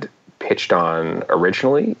had pitched on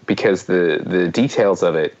originally, because the details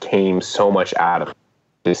of it came so much out of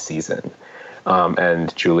this season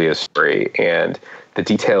and Julia's story, and the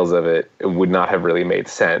details of it would not have really made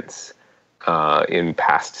sense in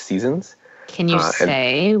past seasons. Can you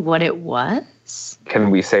say what it was?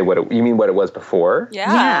 Can we say you mean what it was before?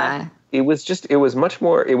 Yeah. It was much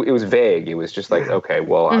more, it was vague. It was just okay,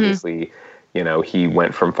 well, obviously, he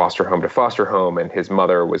went from foster home to foster home, and his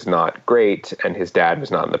mother was not great, and his dad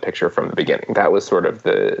was not in the picture from the beginning. That was sort of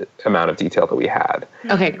the amount of detail that we had.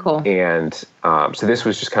 Okay, cool. And so this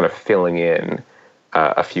was just kind of filling in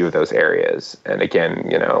a few of those areas. And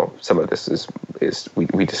again, some of this is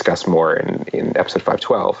we discuss more in episode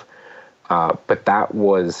 512. But that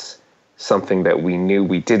was something that we knew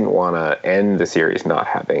we didn't want to end the series not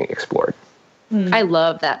having explored. I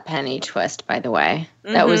love that Penny twist, by the way.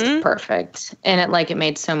 That was perfect. And it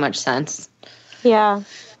made so much sense. Yeah.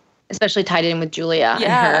 Especially tied in with Julia and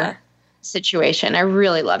her situation. I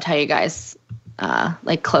really loved how you guys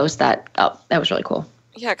closed that up. That was really cool.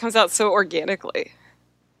 Yeah, it comes out so organically.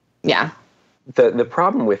 Yeah. The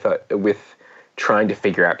problem with trying to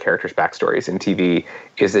figure out characters' backstories in TV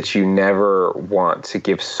is that you never want to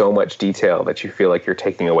give so much detail that you feel like you're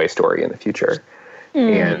taking away story in the future.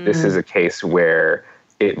 And this is a case where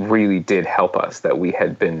it really did help us that we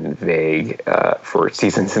had been vague for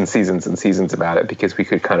seasons and seasons and seasons about it, because we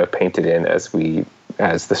could kind of paint it in as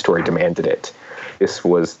the story demanded it. This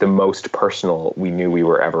was the most personal we knew we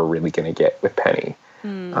were ever really going to get with Penny.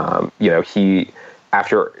 He,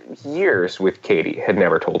 after years with Katie, had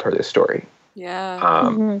never told her this story. Yeah.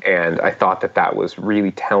 And I thought that was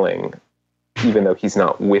really telling, even though he's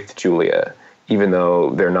not with Julia, even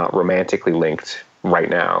though they're not romantically linked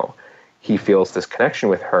right now, he feels this connection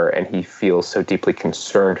with her, and he feels so deeply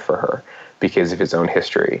concerned for her because of his own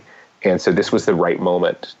history. And so this was the right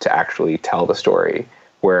moment to actually tell the story.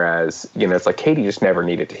 Whereas, it's like Katie just never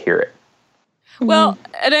needed to hear it. Well,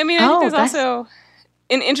 and I mean, I think there's also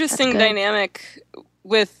an interesting dynamic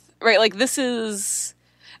with, right, this is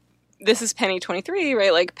Penny 23,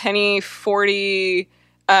 right? Penny 40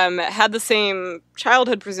 had the same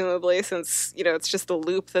childhood, presumably, since, it's just the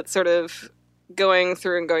loop that's sort of going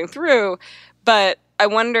through. But I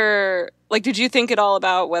wonder, like, did you think at all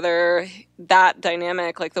about whether that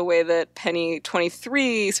dynamic, like the way that Penny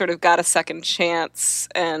 23 sort of got a second chance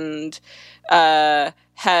and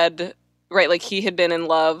had, right, like he had been in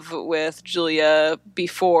love with Julia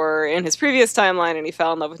before in his previous timeline and he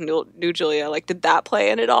fell in love with new Julia. Like, did that play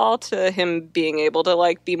in at all to him being able to,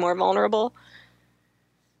 like, be more vulnerable?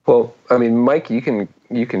 Well, I mean, Mike, you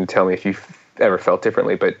can tell me if you've ever felt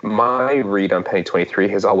differently, but my read on Penny 23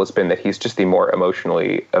 has always been that he's just the more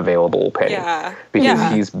emotionally available Penny. Yeah.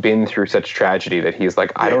 Because he's been through such tragedy that he's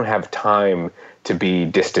like, I don't have time to be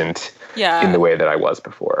distant in the way that I was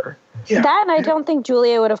before. Yeah. That, and I don't think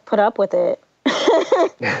Julia would have put up with it.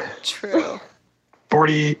 True.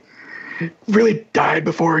 40 really died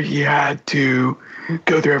before he had to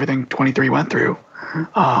go through everything 23 went through.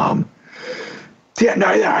 Yeah, no,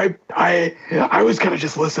 I was kind of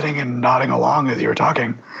just listening and nodding along as you were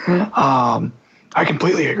talking. I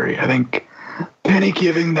completely agree. I think Penny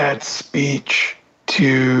giving that speech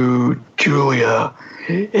to Julia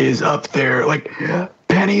is up there. Like,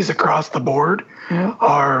 Pennies across the board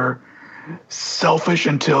are selfish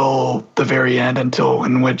until the very end,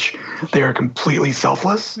 in which they are completely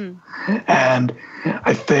selfless. And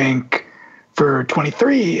I think for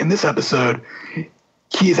 23 in this episode,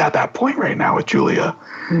 he's at that point right now with Julia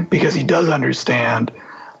because he does understand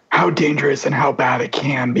how dangerous and how bad it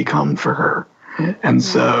can become for her. And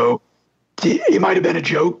so it might have been a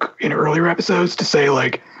joke in earlier episodes to say,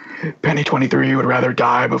 like, Penny 23 would rather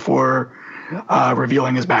die before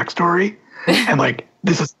revealing his backstory. And, like,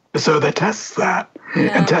 this is an episode that tests that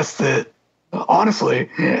and tests it honestly.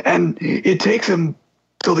 And it takes him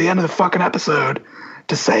till the end of the fucking episode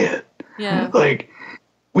to say it. Yeah. Like,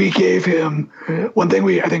 we gave him one thing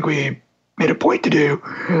I think we made a point to do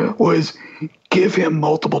was give him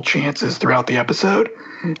multiple chances throughout the episode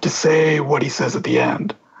to say what he says at the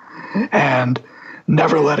end, and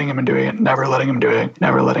never letting him do it, never letting him do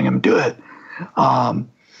it,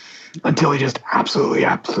 until he just absolutely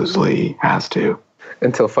has to.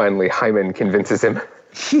 Until finally Hyman convinces him.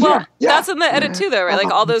 Well, that's in the edit too, though, right?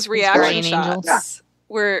 Like all those reaction shots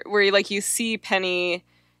where like you see Penny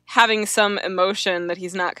having some emotion that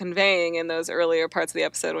he's not conveying in those earlier parts of the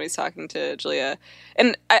episode when he's talking to Julia.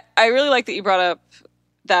 And I really like that you brought up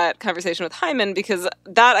that conversation with Hyman, because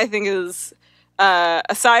that, I think, is,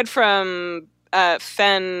 aside from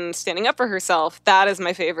Fen standing up for herself, that is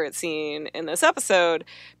my favorite scene in this episode,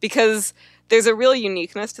 because there's a real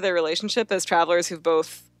uniqueness to their relationship as travelers who've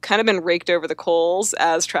both kind of been raked over the coals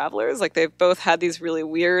as travelers. Like, they've both had these really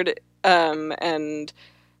weird and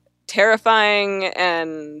terrifying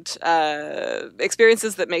and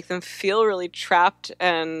experiences that make them feel really trapped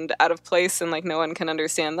and out of place, and like no one can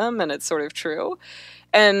understand them, and it's sort of true.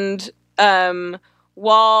 And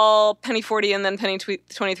while Penny 40 and then Penny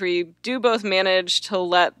 23 do both manage to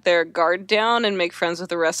let their guard down and make friends with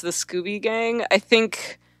the rest of the Scooby Gang, I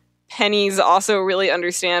think Pennies also really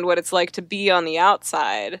understand what it's like to be on the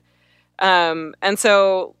outside. And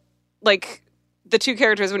so, like, the two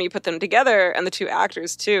characters, when you put them together, and the two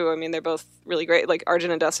actors too, I mean, they're both really great. Like,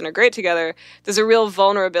 Arjun and Dustin are great together. There's a real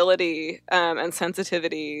vulnerability and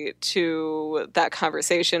sensitivity to that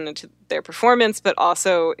conversation and to their performance, but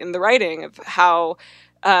also in the writing of how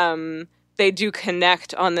they do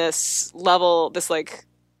connect on this level, this like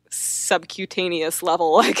subcutaneous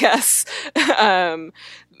level, I guess.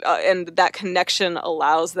 And that connection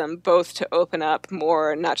allows them both to open up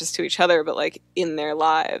more, not just to each other, but like in their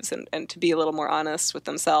lives, and to be a little more honest with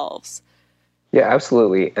themselves. Yeah,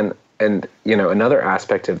 absolutely. And you know, another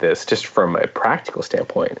aspect of this, just from a practical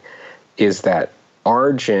standpoint, is that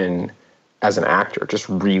Arjun, as an actor, just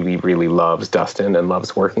really, really loves Dustin and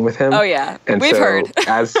loves working with him. Oh yeah, and we've so heard.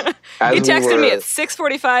 As he texted me at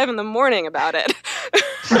 6:45 in the morning about it.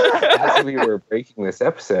 As we were breaking this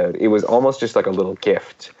episode, it was almost just like a little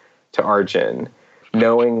gift to Arjun,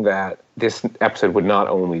 knowing that this episode would not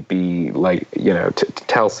only be like, you know, to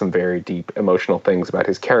tell some very deep emotional things about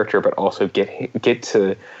his character, but also get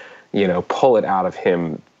to, you know, pull it out of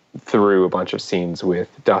him through a bunch of scenes with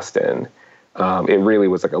Dustin. It really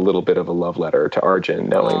was like a little bit of a love letter to Arjun,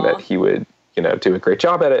 knowing that he would, you know, do a great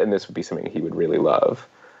job at it, and this would be something he would really love.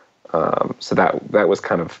 So that was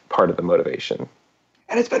kind of part of the motivation.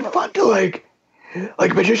 And it's been fun to like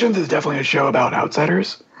Magicians is definitely a show about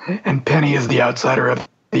outsiders, and Penny is the outsider of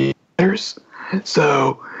the outsiders.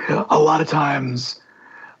 So a lot of times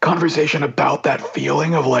conversation about that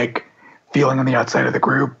feeling of like feeling on the outside of the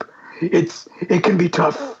group, it can be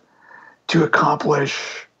tough to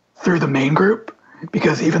accomplish through the main group,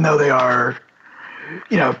 because even though they are,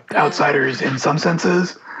 you know, outsiders in some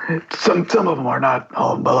senses, some of them are, not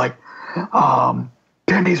all of them, but like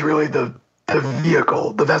Penny's really the the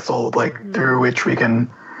vehicle, the vessel, like through which we can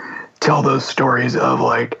tell those stories of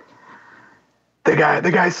like the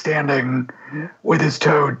guy standing with his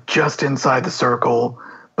toe just inside the circle,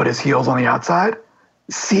 but his heels on the outside,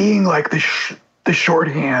 seeing like the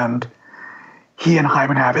shorthand he and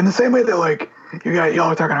Hyman have, in the same way that like y'all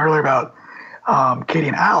were talking earlier about Katie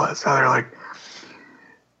and Alice, how they're like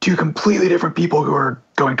two completely different people who are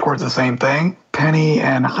going towards the same thing. Penny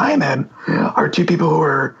and Hyman are two people who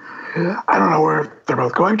are, I don't know where they're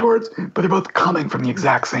both going towards, but they're both coming from the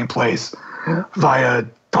exact same place via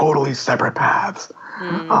totally separate paths.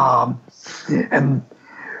 And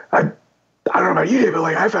I don't know about you, Dave, but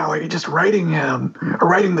like I found like just writing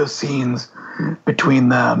those scenes between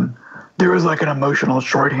them, there was like an emotional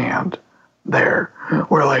shorthand there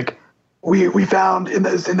where like we found in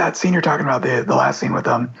that scene you're talking about, the last scene with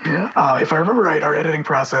them, if I remember right, our editing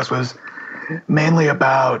process was mainly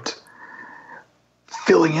about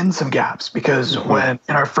filling in some gaps, because when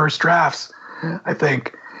in our first drafts, I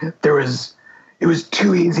think it was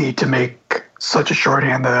too easy to make such a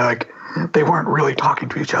shorthand that like they weren't really talking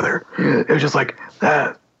to each other. It was just like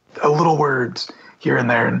that, little words here and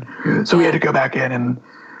there, and so we had to go back in and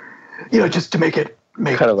just to make kind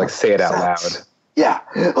of like say it out sense. loud. Yeah,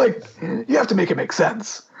 like you have to make it make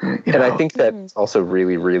sense. And I think that's also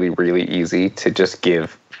really, really, really easy to just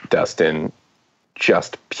give Dustin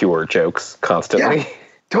just pure jokes constantly. Yeah,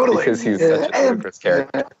 totally. Because he's such a ludicrous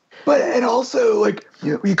character. And also, like,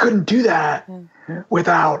 we couldn't do that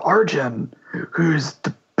without Arjun, who's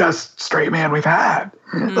the best straight man we've had.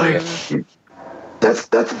 Like, that's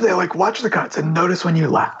the thing. Like, watch the cuts and notice when you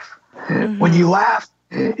laugh. When you laugh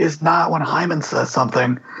is not when Hyman says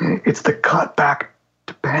something. It's the cut back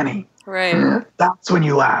to Penny. Right. That's when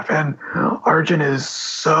you laugh. And Arjun is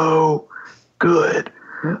so good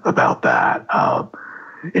about that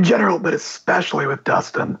in general, but especially with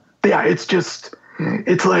Dustin. But yeah,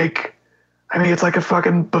 it's like a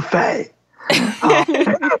fucking buffet.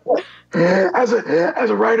 As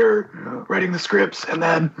a writer writing the scripts and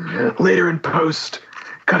then later in post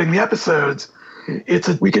cutting the episodes,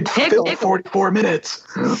 we could fill 44 minutes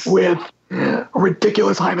with a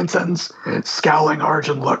ridiculous Hyman sentence, scowling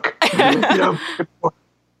Arjun look, and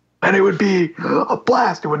it would be a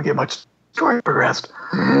blast. It wouldn't get much story progressed,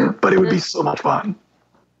 but it would be so much fun.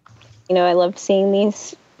 I love seeing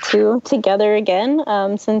these two together again,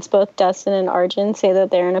 since both Dustin and Arjun say that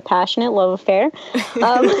they're in a passionate love affair.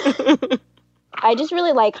 I just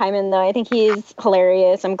really like Hyman, though. I think he's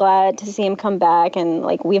hilarious. I'm glad to see him come back. And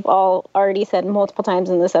like we've all already said multiple times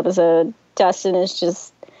in this episode, Dustin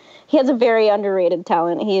is he has a very underrated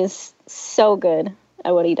talent. He is so good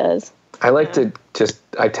at what he does. I like to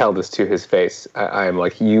I tell this to his face. I'm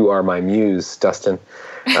like, you are my muse, Dustin.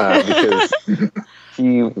 Because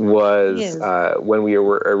he was, when we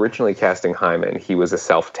were originally casting Hyman, he was a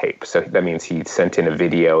self-tape. So that means he sent in a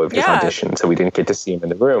video of his audition. So we didn't get to see him in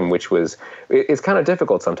the room, it's kind of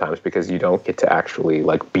difficult sometimes because you don't get to actually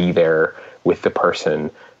like be there with the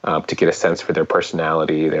person to get a sense for their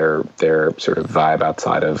personality, their sort of vibe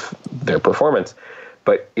outside of their performance.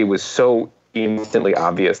 But it was so instantly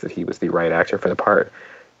obvious that he was the right actor for the part.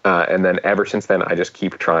 And then ever since then, I just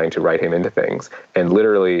keep trying to write him into things. And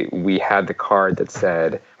literally, we had the card that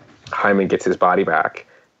said Hyman gets his body back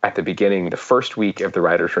at the beginning, the first week of the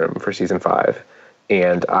writer's room for season 5.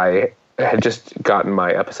 And I had just gotten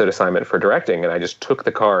my episode assignment for directing, and I just took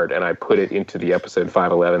the card and I put it into the episode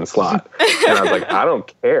 511 slot. And I was like, I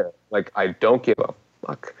don't care. Like, I don't give a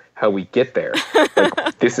fuck how we get there.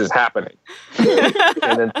 Like, this is happening.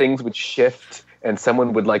 And then things would shift. And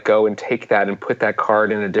someone would like go and take that and put that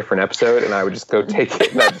card in a different episode, and I would just go take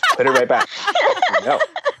it and I'd just put it right back. No.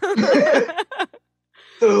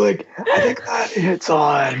 So like, I think that hits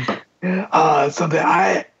on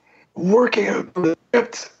something. Working on the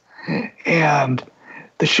script and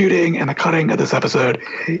the shooting and the cutting of this episode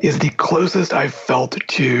is the closest I've felt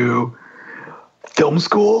to film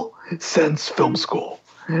school since film school.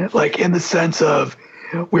 Like in the sense of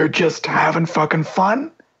we're just having fucking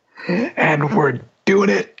fun. And we're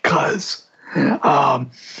doing it because, and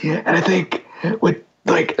I think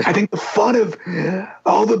the fun of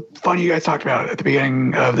all the fun you guys talked about at the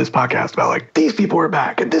beginning of this podcast about like these people were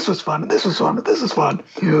back and this was fun and this was fun and this was fun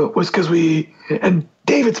was because we, and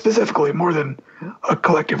David specifically more than a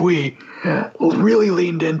collective we, really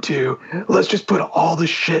leaned into let's just put all the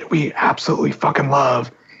shit we absolutely fucking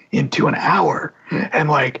love into an hour and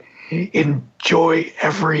like enjoy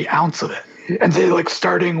every ounce of it. and they like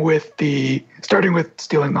starting with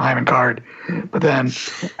stealing the Hyman card, but then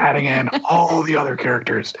adding in all the other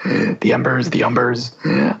characters, the Embers, keeping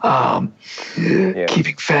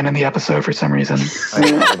Fenn in the episode for some reason.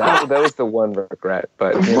 That was the one regret,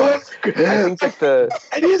 but I think that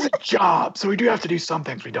it is a job, so we do have to do some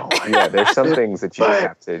things we don't like. Yeah, there's some things that you just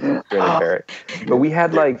have to really inherit. But we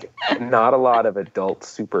had like not a lot of adult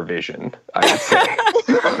supervision, I would say.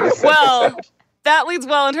 Well, that leads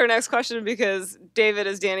well into our next question because David,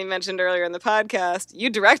 as Danny mentioned earlier in the podcast, you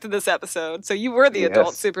directed this episode, so you were the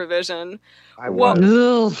adult supervision. I was.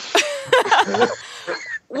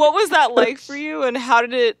 What was that like for you, and how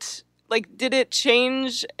did it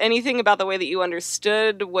change anything about the way that you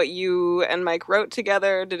understood what you and Mike wrote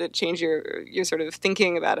together? Did it change your sort of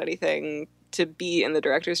thinking about anything to be in the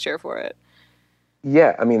director's chair for it?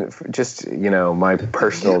 Yeah, I mean, just, my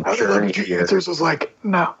personal journey here. Answers was like,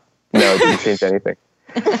 no. No, it didn't change anything.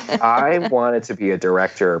 I wanted to be a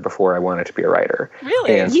director before I wanted to be a writer.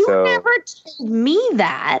 Really? And you never told me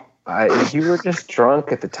that. You were just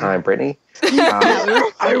drunk at the time, Brittany.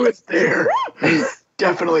 I was there.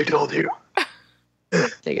 Definitely told you.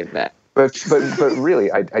 Take it back. But really,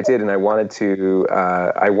 I did, and I wanted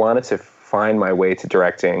to find my way to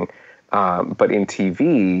directing. But in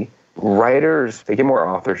TV, writers, they get more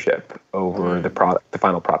authorship over the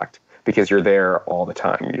final product. Because you're there all the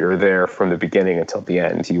time. You're there from the beginning until the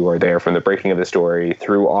end. You are there from the breaking of the story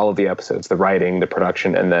through all of the episodes, the writing, the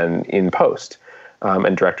production, and then in post.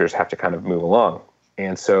 And directors have to kind of move along.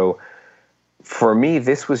 And so for me,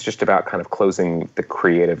 this was just about kind of closing the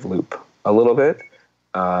creative loop a little bit,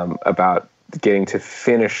 about getting to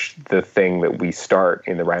finish the thing that we start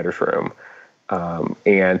in the writer's room.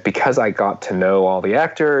 And because I got to know all the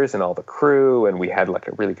actors and all the crew, and we had like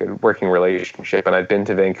a really good working relationship, and I'd been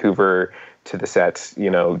to Vancouver to the set,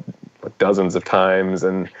 dozens of times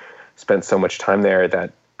and spent so much time there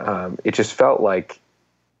that it just felt like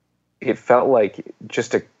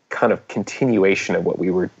just a kind of continuation of what we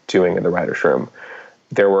were doing in the writer's room.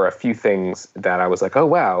 There were a few things that I was like, oh,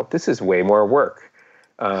 wow, this is way more work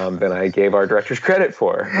than I gave our directors credit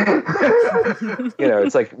for.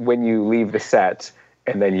 It's like when you leave the set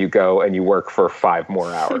and then you go and you work for 5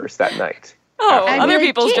 more hours that night. Oh, other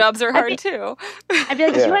people's jobs are hard too. I'd be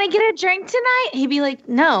like, do you want to get a drink tonight? He'd be like,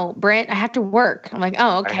 no, Brent, I have to work. I'm like,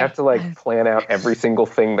 oh, okay. I have to plan out every single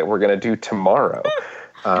thing that we're going to do tomorrow.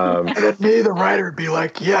 And then me, the writer, would be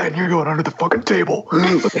like, yeah, and you're going under the fucking table.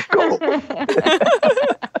 Let's go.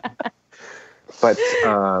 But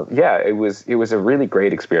it was a really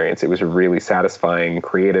great experience. It was a really satisfying,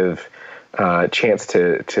 creative chance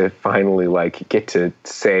to finally get to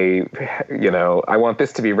say, I want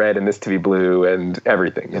this to be red and this to be blue and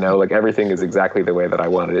everything. Everything is exactly the way that I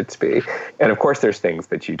wanted it to be. And of course, there's things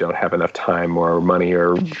that you don't have enough time or money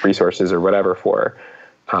or resources or whatever for.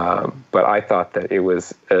 But I thought that it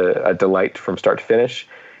was a delight from start to finish.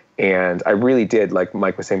 And I really did, like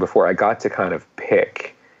Mike was saying before, I got to kind of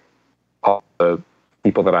pick all the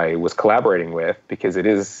people that I was collaborating with, because it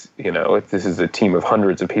is, this is a team of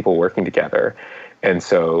hundreds of people working together. And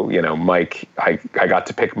so, Mike, I got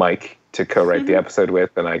to pick Mike to co-write the episode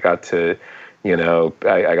with, and I got to,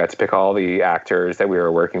 I got to pick all the actors that we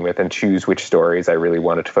were working with and choose which stories I really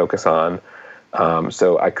wanted to focus on.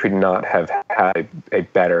 So I could not have had a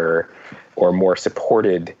better or more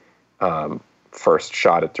supported first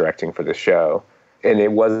shot at directing for this show. And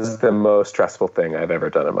it was the most stressful thing I've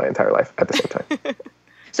ever done in my entire life at the same time.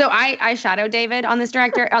 So I shadowed David on this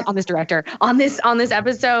episode,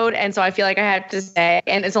 and so I feel like I had to say,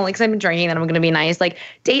 and it's only because I've been drinking that I'm going to be nice.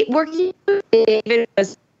 Working with David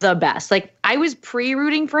was the best. I was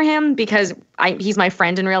pre-rooting for him because he's my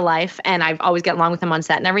friend in real life, and I've always get along with him on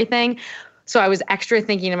set and everything. So I was extra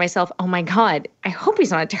thinking to myself, oh my God, I hope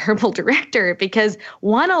he's not a terrible director, because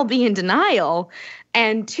 1, I'll be in denial,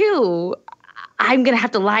 and 2, I'm going to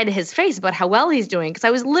have to lie to his face about how well he's doing. Because I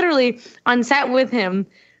was literally on set with him,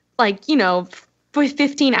 for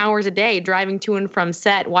 15 hours a day, driving to and from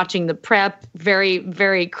set, watching the prep, very,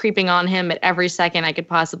 very creeping on him at every second I could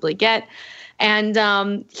possibly get. And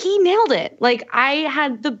he nailed it. I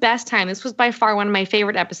had the best time. This was by far one of my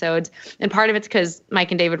favorite episodes. And part of it's because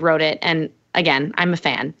Mike and David wrote it. And again, I'm a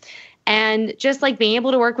fan. And just being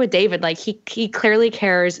able to work with David, he clearly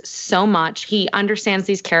cares so much. He understands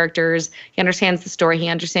these characters. He understands the story. He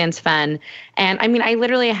understands Fenn. And I mean, I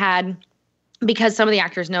literally had, because some of the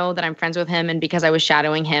actors know that I'm friends with him, and because I was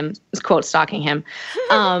shadowing him, quote, stalking him,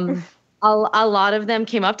 a lot of them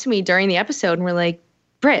came up to me during the episode and were like,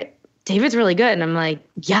 Britt, David's really good. And I'm like,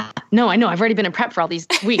 yeah, no, I know. I've already been in prep for all these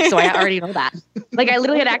weeks, so I already know that. Like, I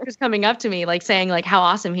literally had actors coming up to me, like, saying, like, how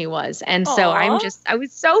awesome he was. And so I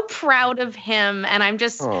was so proud of him. And I'm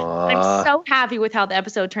so happy with how the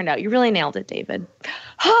episode turned out. You really nailed it, David.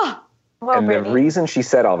 Well, and Brittany, the reason she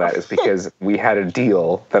said all that is because we had a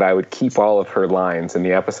deal that I would keep all of her lines in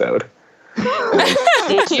the episode.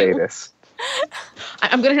 And say this.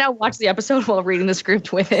 I'm going to now watch the episode while reading the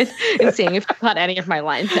script with it and seeing if I got any of my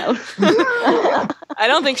lines out. I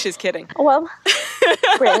don't think she's kidding. Well,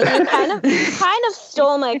 Brittany, you kind of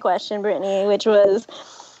stole my question, Brittany, which was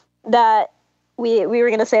that we were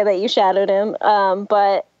going to say that you shadowed him,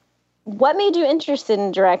 but what made you interested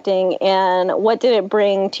in directing, and what did it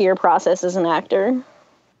bring to your process as an actor?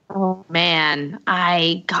 Oh, man.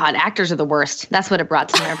 God, actors are the worst. That's what it brought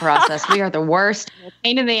to my process. We are the worst.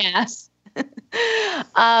 Pain in the ass.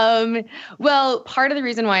 Well, part of the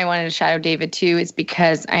reason why I wanted to shadow David too is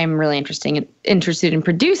because I'm really interested in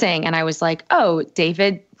producing, and I was like, oh,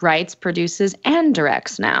 David writes, produces, and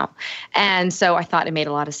directs now, and so I thought it made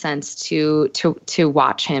a lot of sense to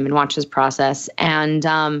watch him and watch his process. And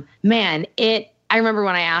man, I remember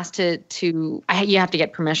when I asked you have to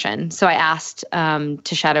get permission. So I asked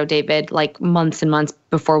to shadow David like months and months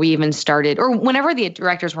before we even started, or whenever the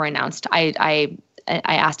directors were announced. I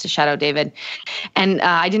asked to shadow David, and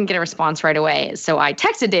I didn't get a response right away. So I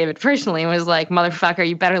texted David personally and was like, "Motherfucker,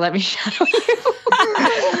 you better let me shadow you."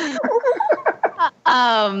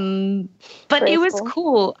 But it was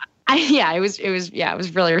cool. I was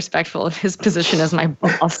really respectful of his position as my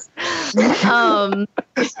boss.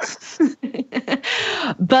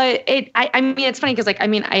 But I mean, it's funny because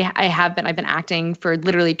I've been acting for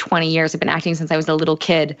literally 20 years. I've been acting since I was a little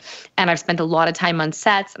kid, and I've spent a lot of time on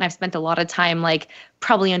sets, and I've spent a lot of time like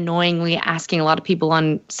probably annoyingly asking a lot of people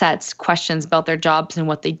on sets questions about their jobs and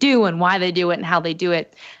what they do and why they do it and how they do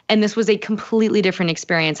it. And this was a completely different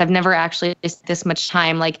experience. I've never actually spent this much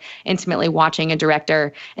time like intimately watching a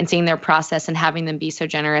director and seeing their process and having them be so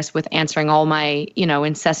generous with answering all my,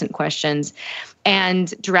 incessant questions.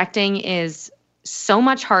 And directing is so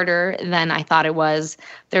much harder than I thought it was.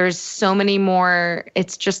 There's so many more.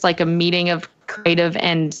 It's just like a meeting of creative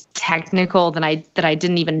and technical that I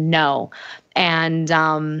didn't even know. And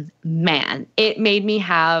man, I feel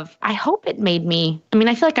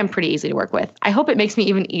like I'm pretty easy to work with. I hope it makes me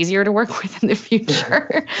even easier to work with in the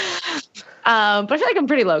future. But I feel like I'm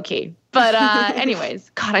pretty low key. But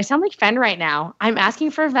anyways, God, I sound like Fen right now. I'm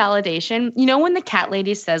asking for validation. You know when the cat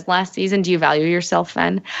lady says last season, do you value yourself,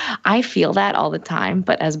 Fen? I feel that all the time,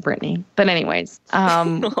 but as Brittany. But anyways, why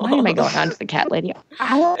am I going on to the cat lady?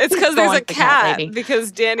 It's because there's a cat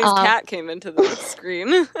because Danny's cat came into the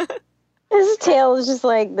screen. His tail is just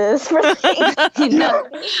like this. It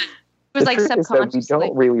was like subconsciously. We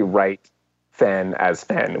don't really write Fen as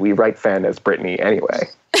Fen. We write Fen as Brittany anyway.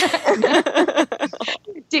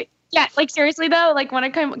 Yeah, like seriously though, like when I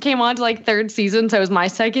came on to like third season, so it was my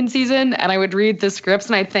second season, and I would read the scripts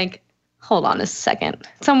and I'd think, hold on a second.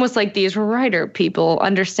 It's almost like these writer people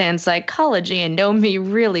understand psychology and know me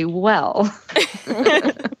really well.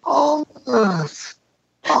 Almost.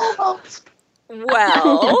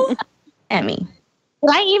 Well, Emmy, did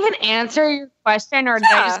I even answer your question, or did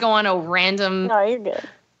I just go on a random? No, you're good.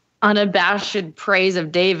 Unabashed praise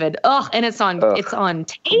of David. And it's on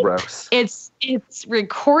tape. Gross. It's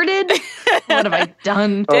recorded. What have I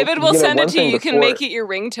done? David will send it to you. You can make it your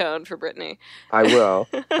ringtone for Brittany. I will.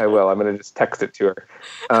 I'm going to just text it to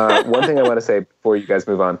her. One thing I want to say before you guys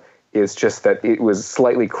move on is just that it was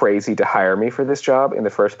slightly crazy to hire me for this job in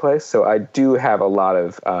the first place. So I do have a lot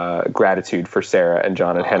of gratitude for Sarah and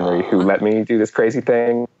John and Henry who let me do this crazy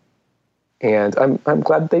thing. And I'm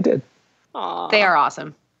glad they did. Aww. They are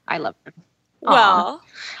awesome. I love them. Well,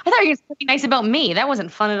 I thought you were going to say something nice about me. That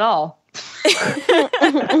wasn't fun at all.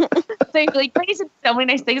 Brittany said so many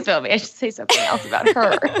nice things about me. I should say something else about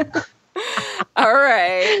her. All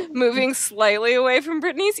right. Moving slightly away from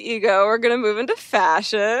Brittany's ego, we're going to move into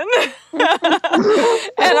fashion. And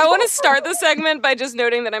I want to start the segment by just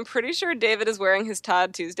noting that I'm pretty sure David is wearing his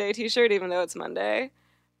Todd Tuesday t-shirt, even though it's Monday.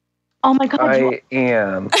 Oh my God. I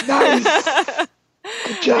am. Nice.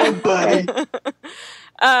 Good job, buddy.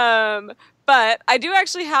 But I do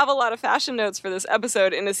actually have a lot of fashion notes for this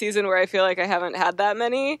episode in a season where I feel like I haven't had that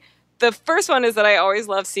many. The first one is that I always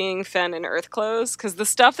love seeing Fen in Earth clothes because the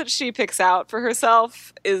stuff that she picks out for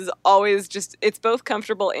herself is always it's both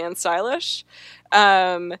comfortable and stylish.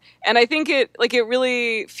 And I think it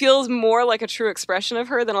really feels more like a true expression of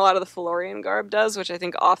her than a lot of the Fillorian garb does, which I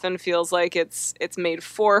think often feels like it's made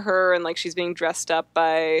for her and like she's being dressed up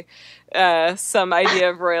by some idea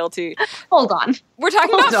of royalty. Hold on. We're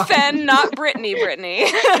talking about Fen, not Brittany.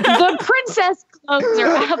 The princess clothes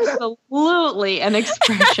are absolutely an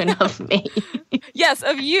expression of me. Yes,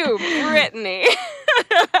 of you, Brittany.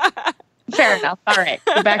 Fair enough. All right,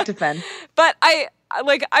 go back to Fen. But I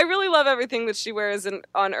really love everything that she wears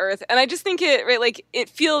on Earth, and I just think it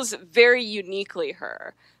feels very uniquely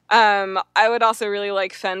her. I would also really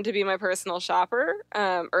like Fen to be my personal shopper,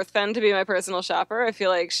 Earth Fen to be my personal shopper. I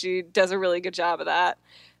feel like she does a really good job of that.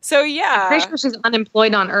 So yeah. I'm pretty sure she's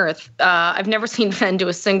unemployed on Earth. I've never seen Fen do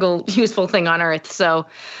a single useful thing on Earth, so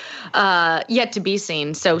yet to be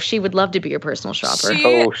seen. So she would love to be your personal shopper.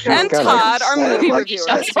 She and Todd are movie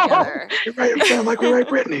reviewers together. You're right, Fen, like we're right,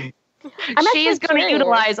 Brittany. She is going to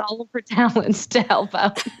utilize all of her talents to help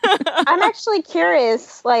out. I'm actually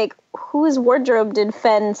curious, like, whose wardrobe did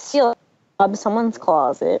Fen steal out of someone's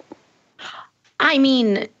closet? I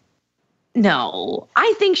mean, no.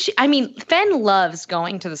 I think Fen loves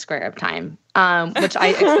going to the Square of Time, which I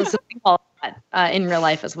explicitly call that in real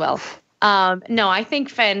life as well. No, I think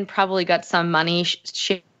Fen probably got some money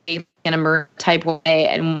in a mer type way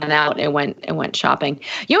and went out and went shopping.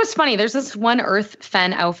 You know what's funny? There's this one Earth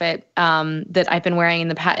Fen outfit that I've been wearing in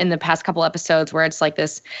the past couple episodes where it's like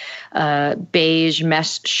this beige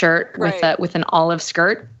mesh shirt with an olive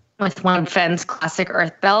skirt with one of Fen's classic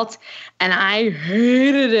Earth belts, and I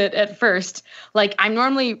hated it at first. Like, I'm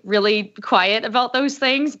normally really quiet about those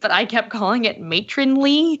things, but I kept calling it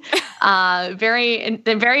matronly, very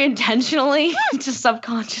intentionally to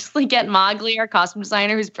subconsciously get Mowgli, our costume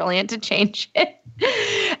designer, who's brilliant, to change it.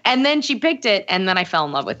 And then she picked it, and then I fell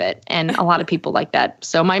in love with it, and a lot of people like that.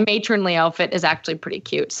 So my matronly outfit is actually pretty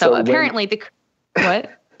cute. So apparently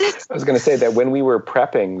what? I was going to say that when we were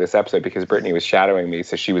prepping this episode, because Brittany was shadowing me,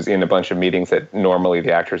 so she was in a bunch of meetings that normally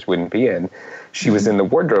the actors wouldn't be in. She was in the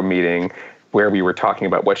wardrobe meeting where we were talking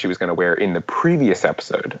about what she was going to wear in the previous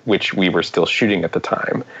episode, which we were still shooting at the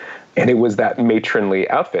time. And it was that matronly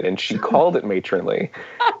outfit, and she called it matronly.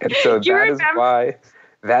 And so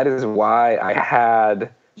that is why I had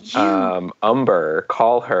Umber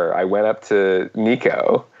call her. I went up to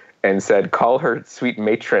Nico and said, call her Sweet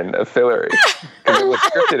Matron of Fillory. Because it was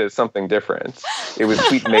scripted as something different. It was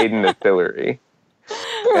Sweet Maiden of Fillory.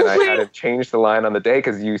 And I had to change the line on the day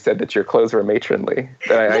because you said that your clothes were matronly.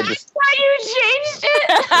 That's why you changed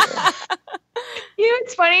it? You know,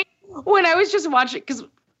 it's funny. When I was just watching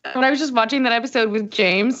that episode with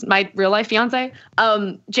James, my real life fiance,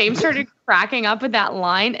 James started cracking up at that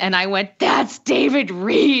line, and I went, that's David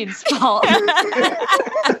Reed's fault.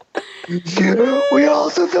 We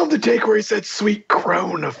also filmed a take where he said "sweet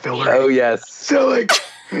crone" of Fillory. Oh yes. So like,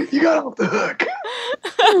 you got off the hook.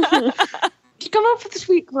 Did you come up with the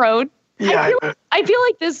sweet crone? Yeah. I feel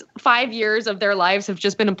like this 5 years of their lives have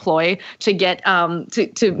just been a ploy to get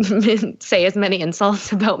to say as many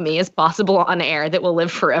insults about me as possible on air that will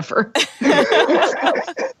live forever.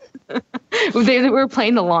 They were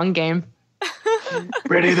playing the long game.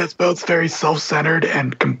 Brittany, that's both very self-centered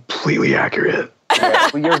and completely accurate.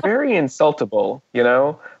 Well, you're very insultable, you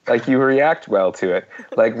know? Like, you react well to it.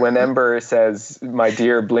 Like when Ember says, my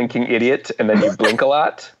dear blinking idiot, and then you blink a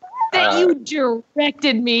lot. That you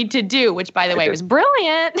directed me to do, which, by the way, was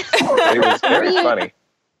brilliant. It was very funny.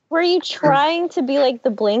 Were you trying to be like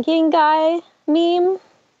the blinking guy meme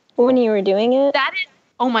when you were doing it? That is,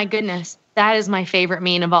 oh my goodness. That is my favorite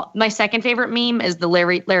meme of all. My second favorite meme is the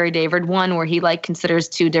Larry David one where he like considers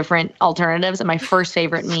two different alternatives. And my first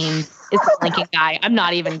favorite meme is the blinking guy. I'm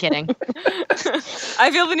not even kidding. I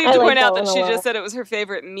feel the need to point out that she just said it was her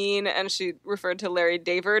favorite meme and she referred to Larry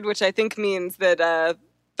David, which I think means that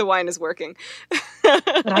the wine is working.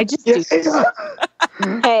 But I just do.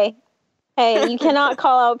 Hey, you cannot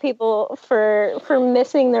call out people for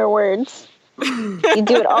missing their words. You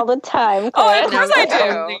do it all the time. Oh, of course I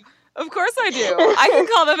do. Of course I do. I can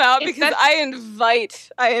call them out because I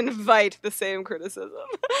invite the same criticism.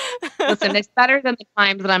 Listen, it's better than the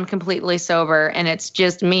times that I'm completely sober and it's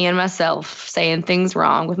just me and myself saying things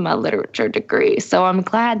wrong with my literature degree. So I'm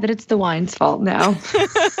glad that it's the wine's fault now.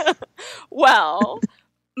 Well,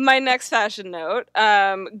 my next fashion note,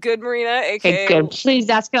 Good Marina, aka... Okay, good. Please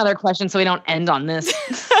ask another question so we don't end on this.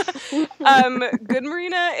 Good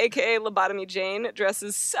Marina, aka Lobotomy Jane,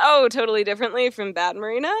 dresses so totally differently from Bad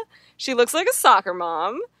Marina. She looks like a soccer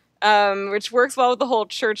mom. which works well with the whole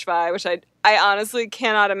church vibe, which I honestly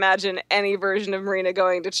cannot imagine any version of Marina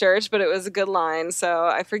going to church, but it was a good line, so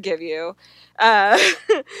I forgive you.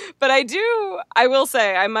 But I will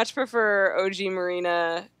say, I much prefer OG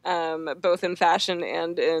Marina, both in fashion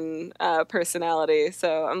and in personality,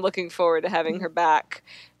 so I'm looking forward to having her back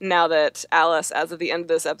now that Alice, as of the end of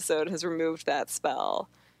this episode, has removed that spell.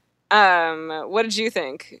 What did you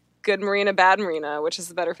think? Good Marina, bad Marina, which is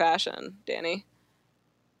the better fashion, Danny?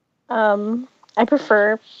 I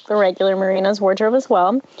prefer the regular Marina's wardrobe as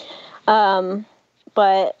well.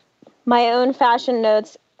 But my own fashion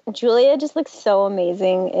notes, Julia just looks so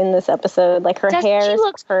amazing in this episode. Like, her hair she is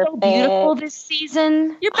looks perfect. so beautiful this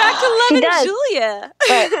season. You're back to She loving does. Julia.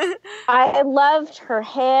 But I loved her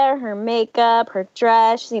hair, her makeup, her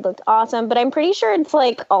dress. She looked awesome. But I'm pretty sure it's,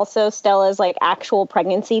 like, also Stella's, like, actual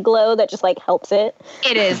pregnancy glow that just, like, helps it.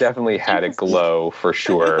 It is. She definitely had a glow for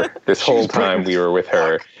sure. This whole time we were with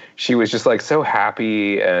her, she was just like so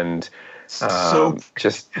happy and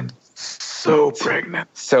just so pregnant.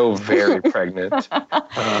 so very pregnant.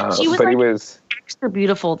 She was but like it was extra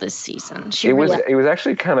beautiful this season. it was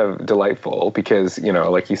actually kind of delightful because, you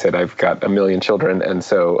know, like you said, I've got a million children, and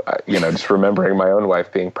so you know, just remembering my own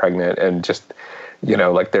wife being pregnant and just, you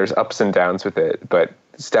know, like there's ups and downs with it, but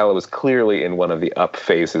Stella was clearly in one of the up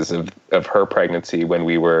phases of her pregnancy when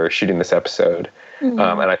we were shooting this episode. And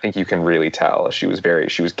I think you can really tell she was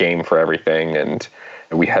game for everything, and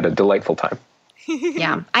we had a delightful time.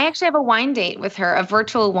 Yeah. I actually have a wine date with her, a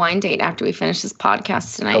virtual wine date after we finish this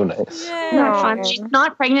podcast tonight. Oh, nice. Isn't that fun? She's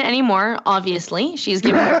not pregnant anymore, obviously. She's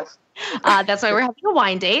given birth. That's why we're having a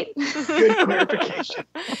wine date. Good clarification.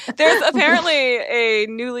 There's apparently a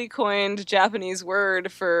newly coined Japanese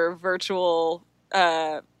word for virtual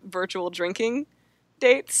drinking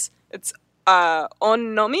dates. It's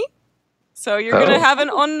onnomi. So you're going to have an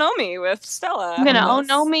onnomi with Stella. I'm going to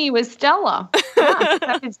onnomi with Stella.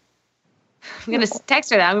 Yeah, I'm going to text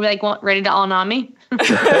her that. I'm going to be like, well, ready to onnomi?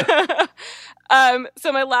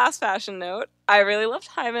 So my last fashion note, I really loved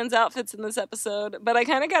Hyman's outfits in this episode, but I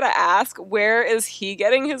kind of got to ask, where is he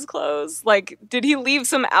getting his clothes? Like, did he leave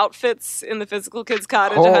some outfits in the Physical Kids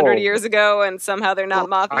cottage 100 years ago and somehow they're not I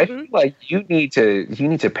moth-eaten? feel like you need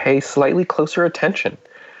to pay slightly closer attention.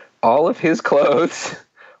 All of his clothes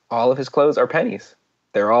are pennies.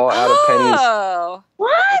 They're all out of pennies. Oh.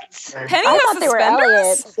 What? Penny I has thought they were suspenders?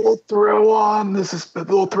 Elliot's. We'll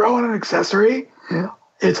throw on an accessory.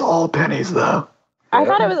 It's all pennies, though. I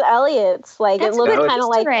thought it was Elliot's. Like, That's it looked good kind of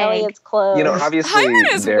like Easter egg. Elliot's clothes. You know, obviously, Hyman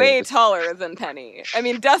is they're- way taller than Penny. I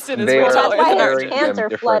mean, Dustin is They way are taller That's why than his wearing Archie. pants them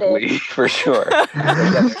are flooded. differently, for sure.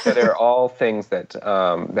 They're all things that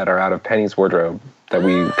are out of Penny's wardrobe that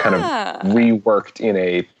we kind of reworked in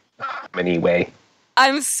a mini way.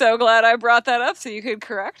 I'm so glad I brought that up so you could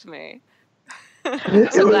correct me.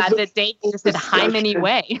 So glad that Dave just did Hyman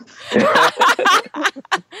way.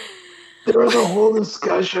 There was a whole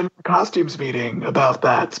discussion, costumes meeting about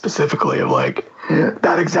that specifically, of like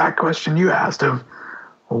that exact question you asked of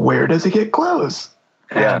where does he get clothes?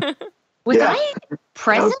 Yeah. Was Yeah. I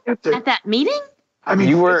present That was- at that meeting? I mean,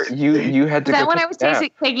 You had to Is that go when take I was a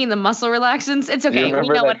nap. taking the muscle relaxants? It's Do okay. you We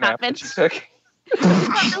remember know that what nap that happened. you took? Is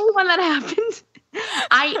that really when that happened?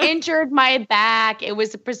 I injured my back. It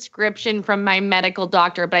was a prescription from my medical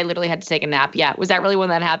doctor, but I literally had to take a nap. Yeah. Was that really when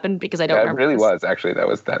that happened? Because I don't Yeah, it remember. really this. was, actually. That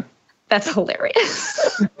was then. That's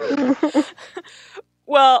hilarious.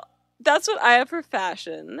 Well, that's what I have for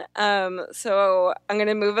fashion. So I'm going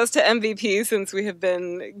to move us to MVP since we have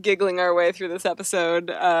been giggling our way through this episode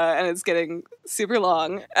and it's getting super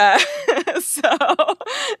long. So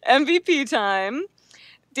MVP time.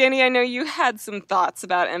 Danny, I know you had some thoughts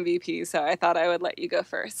about MVP, so I thought I would let you go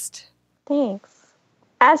first. Thanks.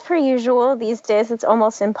 As per usual, these days it's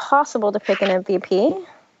almost impossible to pick an MVP.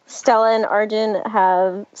 Stella and Arjun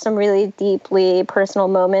have some really deeply personal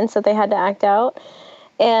moments that they had to act out,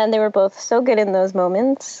 and they were both so good in those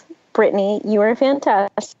moments. Brittany, you were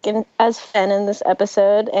fantastic as Fen in this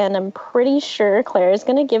episode, and I'm pretty sure Claire is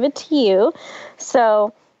going to give it to you.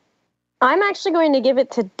 So I'm actually going to give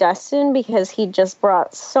it to Dustin because he just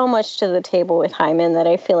brought so much to the table with Hyman that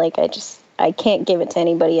I feel like I can't give it to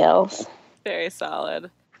anybody else. Very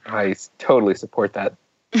solid. I totally support that.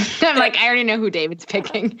 I'm like, I already know who David's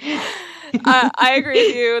picking. I agree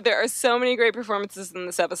with you. There are so many great performances in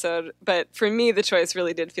this episode, but for me, the choice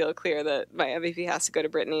really did feel clear that my MVP has to go to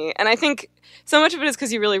Brittany. And I think so much of it is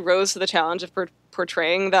because you really rose to the challenge of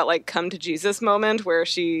portraying that like come to Jesus moment where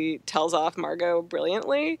she tells off Margot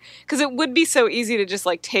brilliantly. Because it would be so easy to just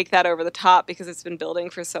like take that over the top because it's been building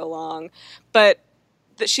for so long. But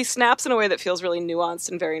that she snaps in a way that feels really nuanced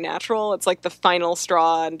and very natural. It's like the final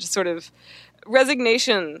straw and just sort of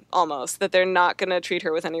resignation almost, that they're not going to treat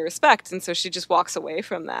her with any respect. And so she just walks away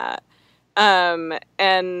from that.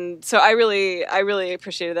 And so I really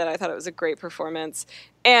appreciated that. I thought it was a great performance.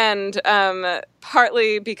 And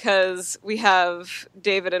partly because we have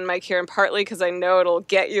David and Mike here, and partly because I know it'll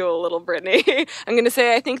get you a little, Brittany, I'm going to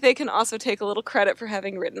say I think they can also take a little credit for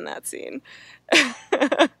having written that scene.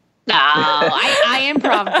 No, I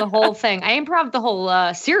improv the whole thing. I improv the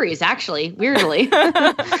whole series, actually, weirdly. But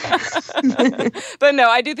no,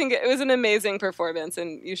 I do think it was an amazing performance,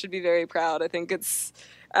 and you should be very proud. I think it's...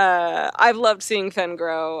 I've loved seeing Fen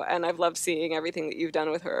grow, and I've loved seeing everything that you've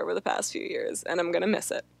done with her over the past few years, and I'm going to miss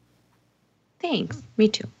it. Thanks. Me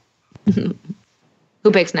too.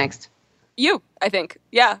 Who picks next? You, I think.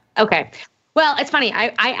 Yeah. Okay. Well, it's funny.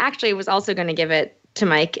 I actually was also going to give it to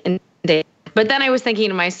Mike and Dave, but then I was thinking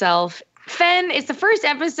to myself, Fen, it's the first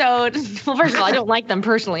episode. Well, first of all, I don't like them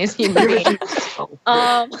personally as human beings. So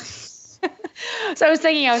I was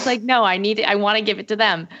thinking, I was like, no, I want to give it to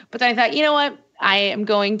them. But then I thought, you know what? I am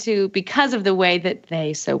going to, because of the way that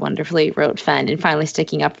they so wonderfully wrote Fen and finally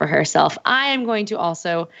sticking up for herself, I am going to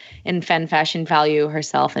also, in Fen fashion, value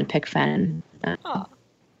herself and pick Fen.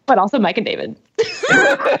 But also Mike and David.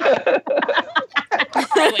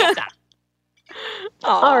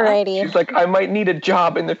 Alrighty. She's like, I might need a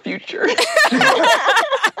job in the future.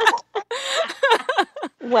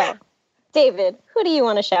 Well, David, who do you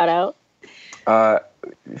want to shout out?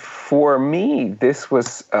 For me, this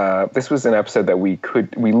was an episode that we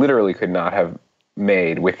literally could not have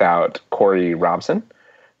made without Corey Robson,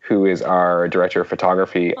 who is our director of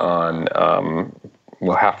photography on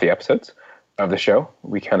half the episodes of the show.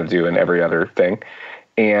 We kind of do in every other thing.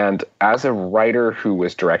 And as a writer who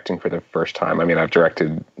was directing for the first time, I mean, I've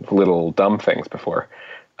directed little dumb things before,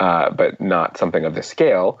 but not something of this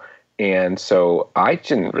scale. And so I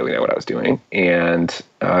didn't really know what I was doing. And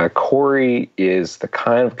Corey is the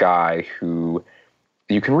kind of guy who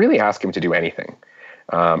you can really ask him to do anything.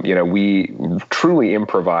 We truly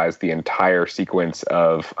improvised the entire sequence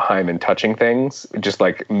of Hyman touching things, just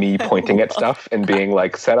like me pointing at stuff and being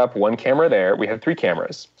like, set up one camera there. We had 3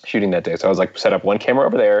 cameras shooting that day. So I was like, set up one camera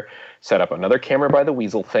over there, set up another camera by the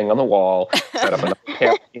weasel thing on the wall, set up another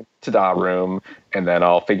camera in the ta-da room, and then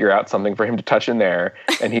I'll figure out something for him to touch in there.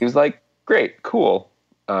 And he was like, great, cool.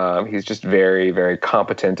 He's just very, very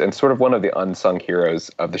competent and sort of one of the unsung heroes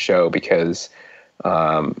of the show because,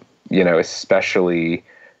 especially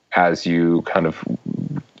as you kind of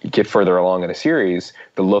get further along in the series,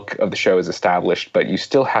 the look of the show is established, but you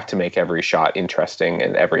still have to make every shot interesting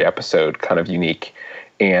and every episode kind of unique.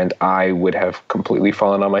 And I would have completely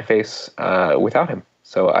fallen on my face without him.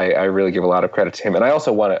 So I really give a lot of credit to him. And I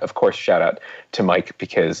also want to, of course, shout out to Mike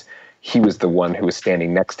because he was the one who was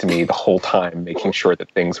standing next to me the whole time, making sure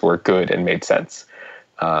that things were good and made sense.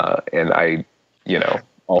 And I,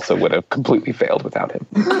 also would have completely failed without him.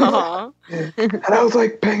 And I was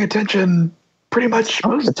like paying attention pretty much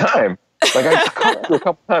most of the time. Like I caught you a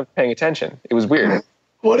couple times paying attention. It was weird.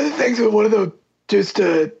 Just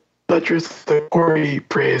to buttress the Corey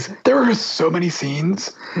praise, there were so many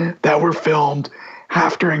scenes that were filmed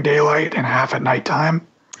half during daylight and half at nighttime.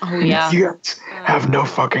 Oh, yeah. You guys have no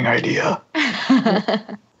fucking idea.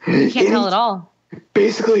 You can't tell at all.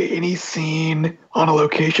 Basically, any scene on a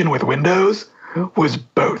location with windows was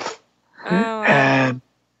both. Oh. And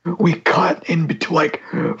we cut in between, like,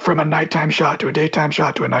 from a nighttime shot to a daytime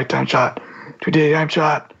shot to a nighttime shot to a daytime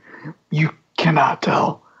shot. You cannot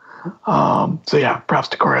tell. So, yeah, props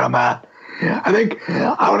to Corey on that. I think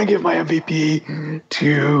I want to give my MVP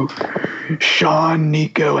to Sean,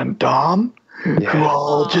 Nico, and Dom, who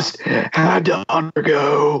all just had to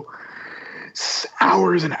undergo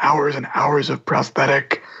hours and hours and hours of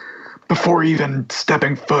prosthetic before even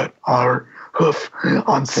stepping foot or hoof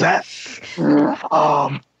on set.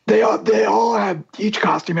 They all had, each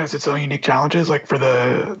costume has its own unique challenges. Like for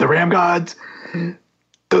the Ram Gods,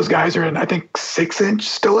 those guys are in, I think, 6-inch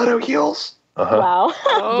stiletto heels. Wow.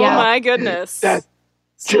 Oh Yeah. my goodness. That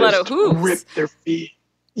Stiletto just hooves. ripped their feet.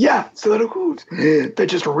 Yeah, stiletto hooves. That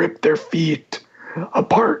just ripped their feet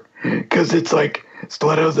apart because it's like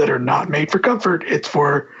stilettos that are not made for comfort. It's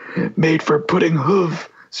made for putting hoof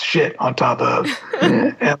shit on top of.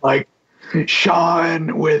 And like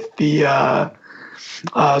Sean with the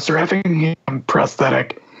Sir Effingham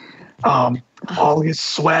prosthetic, all his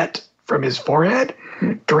sweat from his forehead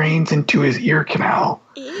drains into his ear canal.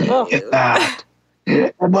 In that.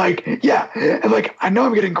 I'm like, yeah, and like, I know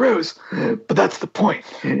I'm getting gross, but that's the point.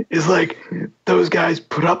 Is like, those guys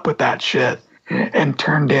put up with that shit and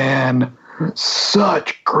turned in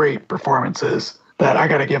such great performances that I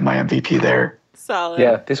gotta give my MVP there. Solid.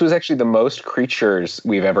 Yeah, this was actually the most creatures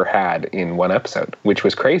we've ever had in one episode, which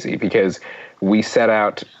was crazy because we set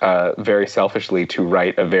out very selfishly to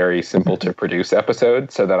write a very simple to produce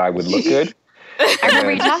episode so that I would look good. I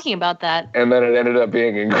remember you talking about that. And then it ended up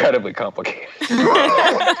being incredibly complicated.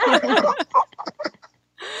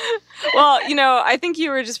 Well, I think you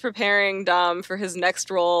were just preparing Dom for his next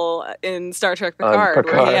role in Star Trek Picard,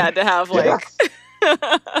 where he had to have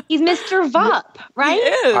He's Mr. Vop, right? He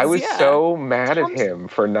is, I was so mad at him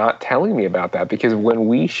for not telling me about that because when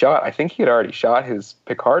we shot, I think he had already shot his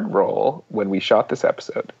Picard role when we shot this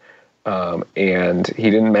episode. And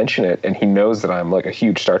he didn't mention it, and he knows that I'm like a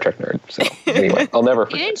huge Star Trek nerd. So anyway, I'll never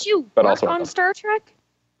forget. Didn't you but work also on Star Trek?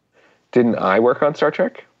 Didn't I work on Star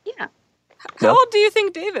Trek? Yeah. How old do you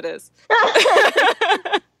think David is?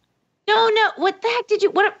 No. What the heck did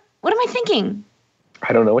you? What am I thinking?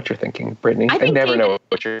 I don't know what you're thinking, Brittany. I never know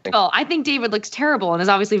what you're thinking. Well, I think David looks terrible and is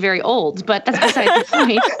obviously very old, but that's besides the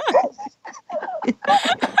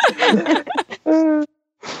point.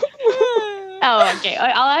 Oh, okay.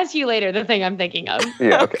 I'll ask you later the thing I'm thinking of.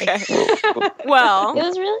 Yeah, okay. Well, It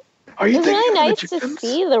was really nice to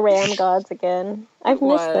see the Ram Gods again. I've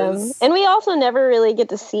missed them. And we also never really get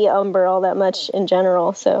to see Umber all that much in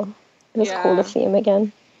general, so it was cool to see him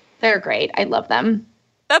again. They're great. I love them.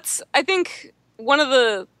 That's, I think, one of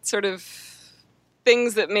the sort of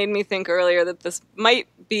things that made me think earlier that this might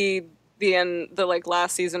be the end, the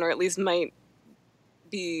last season, or at least might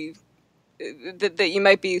be that you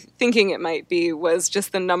might be thinking it might be, was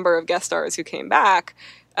just the number of guest stars who came back.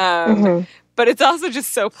 But it's also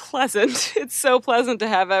just so pleasant. It's so pleasant to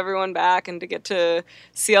have everyone back and to get to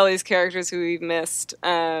see all these characters who we've missed.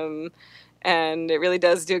 And it really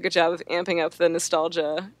does do a good job of amping up the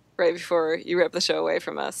nostalgia right before you rip the show away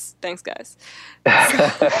from us. Thanks, guys.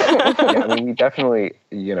 I mean, we definitely,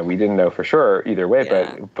 we didn't know for sure either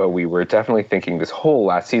way, but we were definitely thinking this whole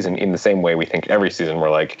last season in the same way we think every season. We're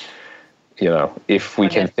like, if we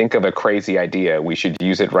can think of a crazy idea, we should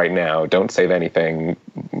use it right now. Don't save anything.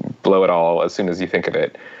 Blow it all as soon as you think of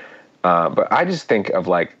it. But I just think of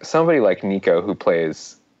somebody like Nico who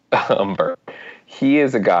plays Umber. He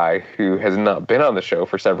is a guy who has not been on the show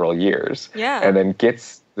for several years. Yeah. And then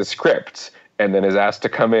gets the script and then is asked to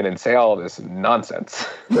come in and say all this nonsense.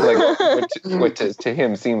 Which to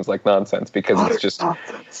him seems like nonsense because it's just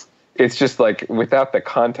nonsense. It's just without the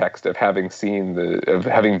context of having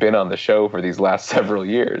been on the show for these last several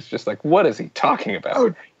years, just what is he talking about?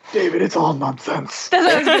 Oh, David, it's all nonsense. That's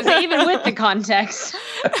what I was going to say, even with the context.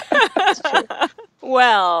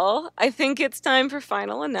 Well, I think it's time for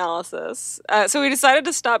final analysis. So we decided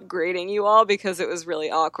to stop grading you all because it was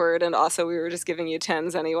really awkward, and also we were just giving you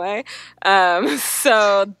 10s anyway.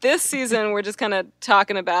 So this season, we're just kind of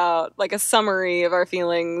talking about a summary of our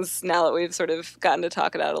feelings now that we've sort of gotten to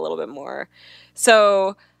talk it out a little bit more.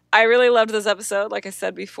 So I really loved this episode, like I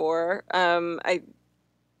said before. I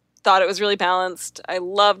thought it was really balanced. I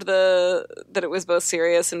loved that it was both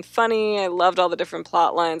serious and funny. I loved all the different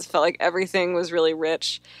plot lines. Felt like everything was really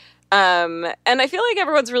rich. And I feel like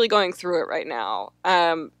everyone's really going through it right now.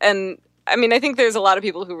 And I mean, I think there's a lot of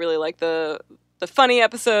people who really like the funny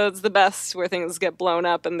episodes the best, where things get blown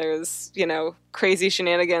up and there's, crazy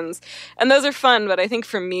shenanigans. And those are fun, but I think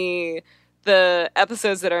for me, the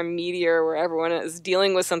episodes that are meatier, where everyone is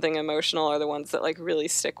dealing with something emotional, are the ones that really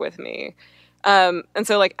stick with me. And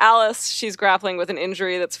so Alice, she's grappling with an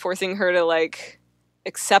injury that's forcing her to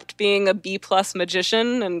accept being a B+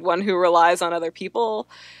 magician and one who relies on other people.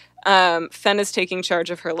 Fen is taking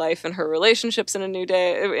charge of her life and her relationships in a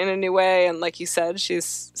new way. And like you said,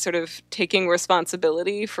 she's sort of taking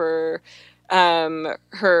responsibility for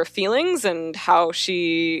her feelings and how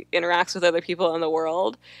she interacts with other people in the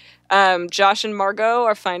world. Josh and Margot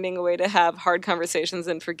are finding a way to have hard conversations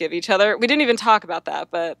and forgive each other. We didn't even talk about that,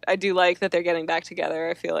 but I do like that they're getting back together.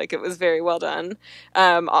 I feel like it was very well done.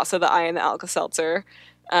 Also, the eye and the Alka-Seltzer.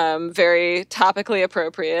 Very topically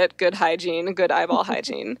appropriate. Good hygiene. Good eyeball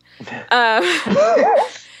hygiene.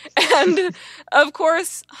 And, of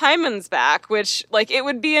course, Hyman's back, which, it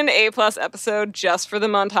would be an A+ episode just for the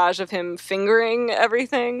montage of him fingering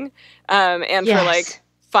everything. And for,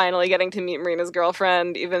 finally getting to meet Marina's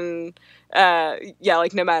girlfriend, even,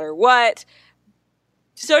 no matter what.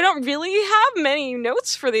 So I don't really have many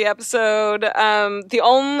notes for the episode. The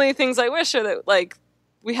only things I wish are that,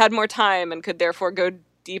 we had more time and could therefore go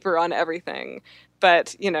deeper on everything.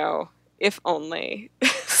 But, if only.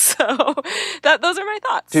 So those are my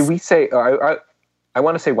thoughts. Did we say, I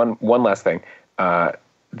want to say one last thing.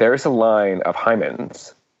 There's a line of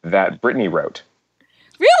Hyman's that Brittany wrote.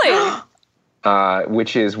 Really?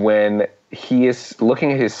 Which is when he is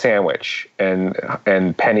looking at his sandwich, and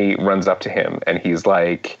Penny runs up to him, and he's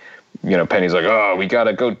like, Penny's like, oh, we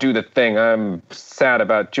gotta go do the thing. I'm sad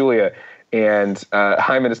about Julia. And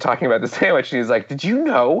Hyman is talking about the sandwich, and he's like, did you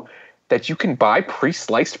know that you can buy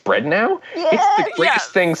pre-sliced bread now? Yeah. It's the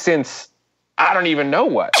greatest thing since I don't even know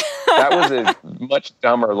what. That was a much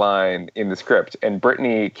dumber line in the script. And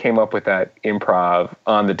Brittany came up with that improv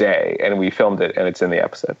on the day, and we filmed it, and it's in the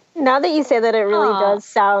episode. Now that you say that, it really does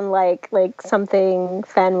sound like something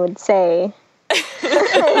Fen would say.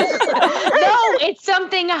 No, it's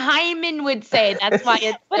something Hyman would say. That's why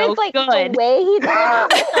it's but so it's like good. the way he did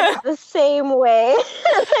it, the same way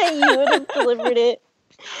that you would have delivered it.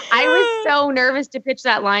 I was so nervous to pitch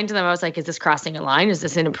that line to them. I was like, is this crossing a line? Is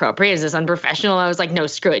this inappropriate? Is this unprofessional? I was like, no,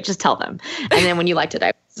 screw it. Just tell them. And then when you liked it,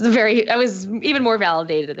 I was even more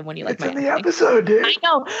validated than when you liked It's my in the acting. episode, dude. I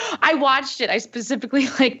know. I watched it. I specifically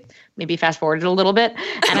maybe fast forwarded a little bit.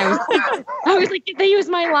 And I was like, did they use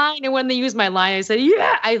my line? And when they used my line, I said,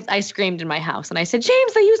 yeah. I screamed in my house and I said,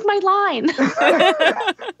 James, they used my line.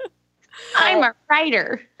 I'm a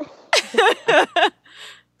writer.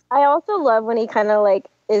 I also love when he kind of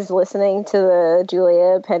is listening to the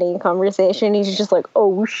Julia Penny conversation. He's just like,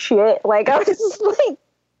 oh shit. I was just like,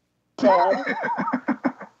 dead.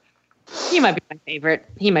 He might be my favorite.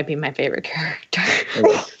 He might be my favorite character.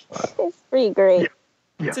 It's pretty great.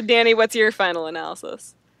 Yeah. So, Danny, what's your final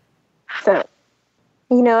analysis? So,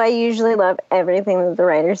 I usually love everything that the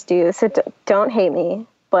writers do, so don't hate me,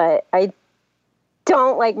 but I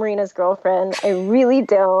don't like Marina's girlfriend. I really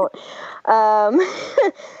don't.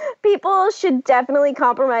 People should definitely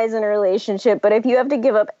compromise in a relationship, but if you have to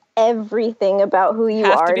give up everything about who you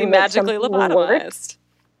Have are to be make magically something work, lobotomized.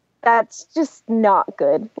 that's just not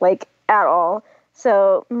good, at all.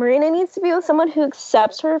 So Marina needs to be with someone who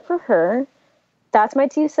accepts her for her. That's my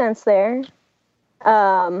 2 cents there.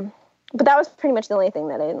 But that was pretty much the only thing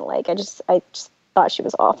that I didn't like. I just thought she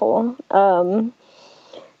was awful.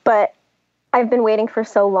 But I've been waiting for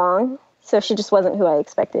so long, so she just wasn't who I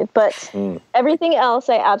expected. But everything else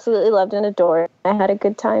I absolutely loved and adored. I had a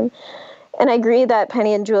good time. And I agree that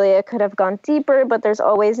Penny and Julia could have gone deeper, but there's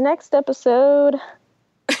always next episode.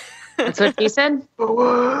 That's what she said?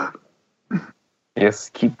 Yes,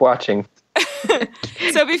 keep watching.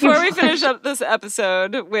 So before we finish up this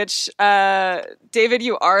episode, which, David,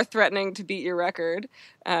 you are threatening to beat your record.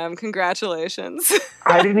 Congratulations.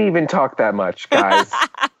 I didn't even talk that much, guys.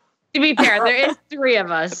 To be fair, there is 3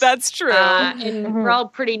 of us. That's true. And we're all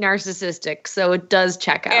pretty narcissistic, so it does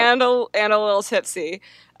check out. And a little tipsy.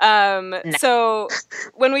 So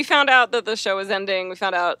when we found out that the show was ending, we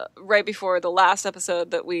found out right before the last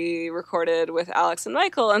episode that we recorded with Alex and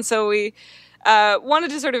Michael. And so we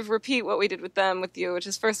wanted to sort of repeat what we did with them with you, which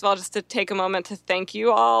is, first of all, just to take a moment to thank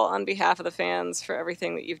you all on behalf of the fans for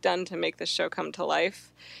everything that you've done to make this show come to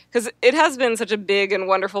life. Because it has been such a big and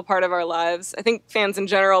wonderful part of our lives. I think fans in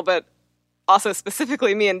general, but also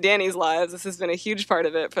specifically me and Danny's lives, this has been a huge part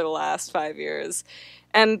of it for the last 5 years.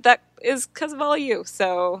 And that is because of all you.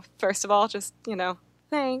 So, first of all, just,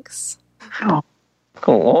 thanks. Oh.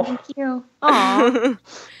 Cool. Thank you. Aw.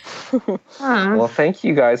 Well, thank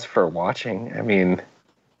you guys for watching. I mean,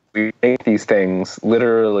 we make these things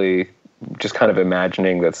literally just kind of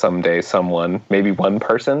imagining that someday someone, maybe one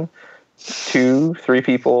person, 2, 3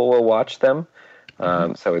 people will watch them.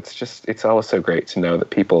 So it's always so great to know that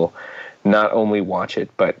people not only watch it,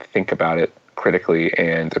 but think about it critically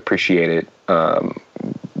and appreciate it, to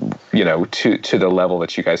the level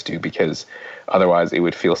that you guys do, because otherwise it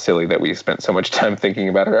would feel silly that we spent so much time thinking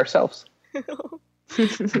about it ourselves.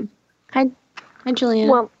 Hi, Julian.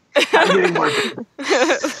 Well, I'm getting more.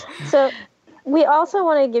 so we also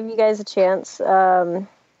want to give you guys a chance to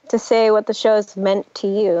say what the show has meant to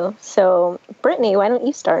you. So, Brittany, why don't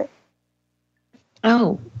you start?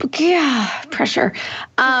 Oh, yeah, pressure.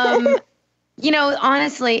 Honestly,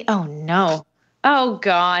 oh no. Oh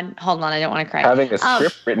God. Hold on, I don't want to cry. Having a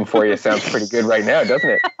script written for you sounds pretty good right now, doesn't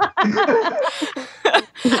it?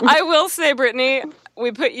 I will say, Brittany,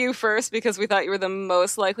 we put you first because we thought you were the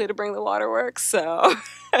most likely to bring the waterworks, so.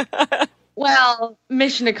 Well,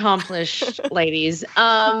 mission accomplished, ladies.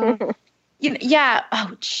 Yeah.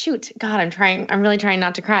 Oh shoot. God, I'm really trying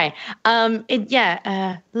not to cry. Okay.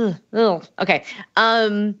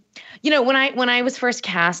 When I was first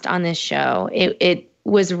cast on this show,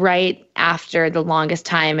 was right after the longest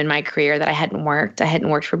time in my career that I hadn't worked. I hadn't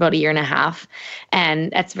worked for about a year and a half.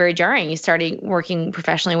 And that's very jarring. You started working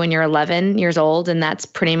professionally when you're 11 years old, and that's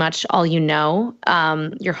pretty much all you know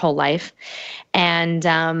your whole life. And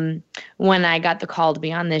when I got the call to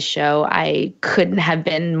be on this show, I couldn't have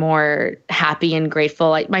been more happy and grateful.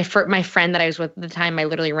 Like my friend that I was with at the time, I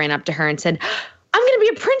literally ran up to her and said, "I'm going to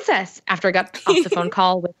be a princess," after I got off the phone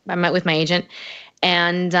call with my agent.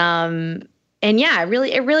 And yeah,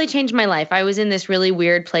 it really changed my life. I was in this really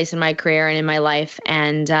weird place in my career and in my life,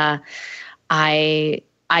 and I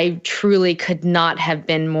truly could not have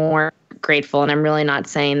been more grateful. And I'm really not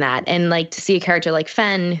saying that. And like to see a character like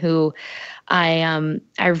Fen, who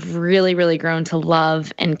I've really, really grown to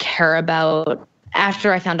love and care about.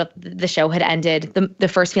 After I found out the show had ended, the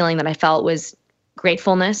first feeling that I felt was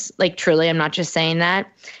gratefulness. Like truly, I'm not just saying that.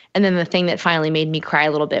 And then the thing that finally made me cry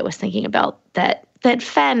a little bit was thinking about that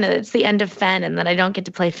Fen, it's the end of Fen, and that I don't get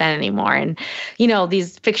to play Fen anymore. And, you know,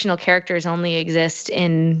 these fictional characters only exist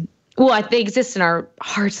they exist in our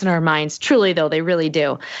hearts and our minds. Truly, though, they really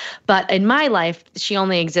do. But in my life, she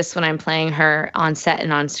only exists when I'm playing her on set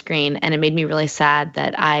and on screen. And it made me really sad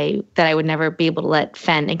that I would never be able to let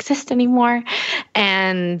Fen exist anymore.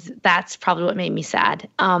 And that's probably what made me sad.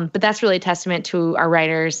 But that's really a testament to our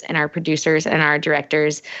writers and our producers and our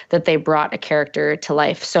directors, that they brought a character to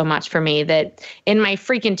life so much for me that in my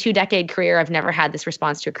freaking 2-decade career, I've never had this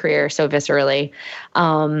response to a career so viscerally.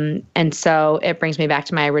 And so it brings me back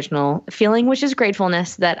to my original feeling, which is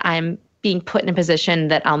gratefulness that I'm being put in a position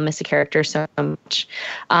that I'll miss a character so much.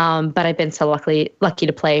 But I've been so lucky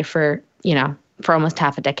to play for almost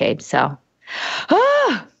half a decade. So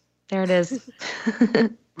there it is.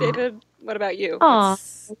 David, what about you?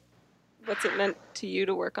 What's it meant to you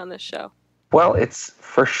to work on this show? Well, it's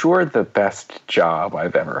for sure the best job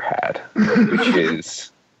I've ever had, which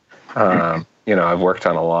is, I've worked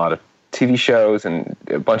on a lot of TV shows and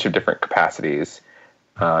a bunch of different capacities.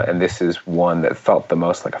 And this is one that felt the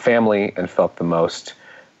most like a family and felt the most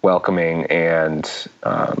welcoming. And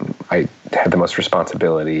I had the most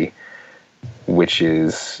responsibility, which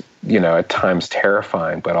is, at times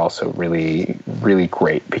terrifying, but also really, really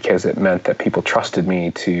great, because it meant that people trusted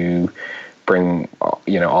me to bring,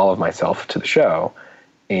 all of myself to the show.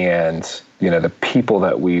 And, the people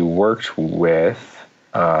that we worked with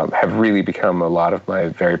have really become a lot of my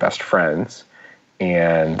very best friends.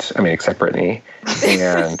 And I mean, except Brittany,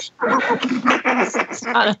 and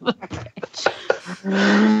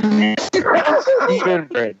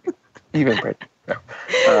even Brittany.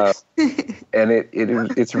 No. And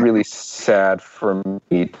it's really sad for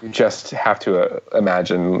me to just have to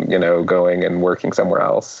imagine, going and working somewhere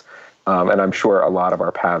else. And I'm sure a lot of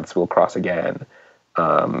our paths will cross again.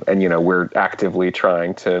 And we're actively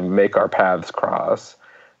trying to make our paths cross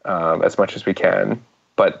as much as we can,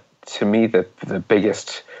 but. To me, the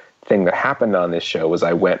biggest thing that happened on this show was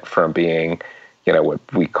I went from being, what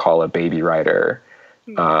we call a baby writer,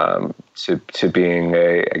 to being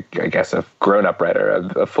a grown-up writer,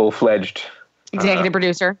 a full-fledged executive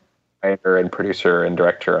producer, writer and producer and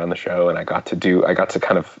director on the show, and I got to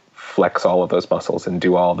kind of flex all of those muscles and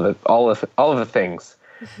do all of the things,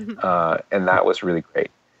 and that was really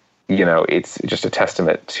great. It's just a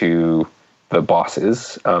testament to the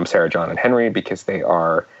bosses, Sarah, John, and Henry, because they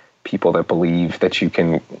are people that believe that you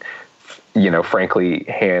can, frankly,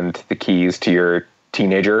 hand the keys to your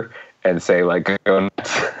teenager and say, like, go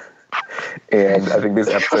nuts. And I think this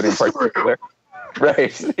episode in particular,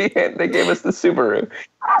 right? They gave us the Subaru.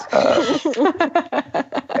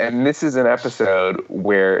 And this is an episode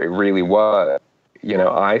where it really was,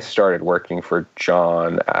 I started working for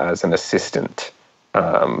John as an assistant,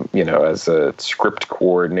 as a script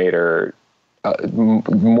coordinator,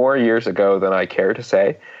 more years ago than I care to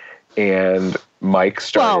say. And Mike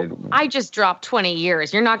started. Well, I just dropped 20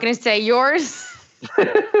 years. You're not going to say yours?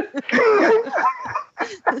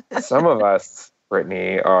 Some of us,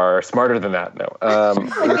 Brittany, are smarter than that. No.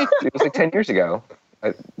 It was like 10 years ago.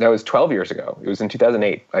 That was 12 years ago. It was in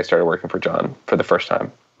 2008 I started working for John for the first time.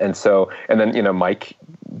 And then, Mike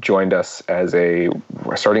joined us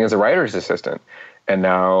starting as a writer's assistant. And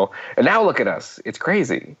now look at us. It's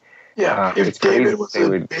crazy. Yeah. If David was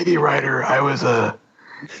a baby writer, I was a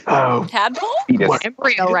tadpole?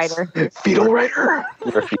 Embryo writer. Fetal writer?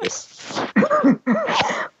 You're a fetus.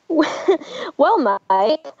 Well,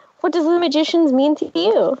 Mike, what does The Magicians mean to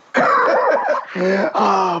you?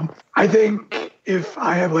 I think if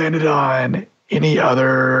I have landed on any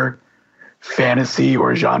other fantasy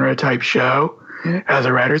or genre type show as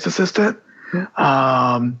a writer's assistant,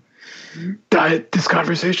 this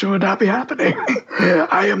conversation would not be happening.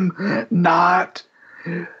 I am not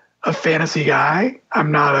a fantasy guy.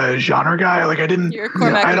 I'm not a genre guy. Like I didn't. You're a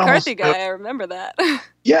Cormac I'd McCarthy almost- guy. I remember that.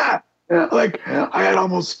 Yeah, like I had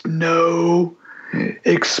almost no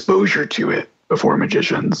exposure to it before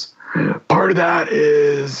Magicians. Part of that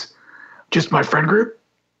is just my friend group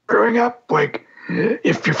growing up. Like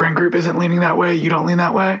if your friend group isn't leaning that way, you don't lean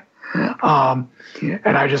that way.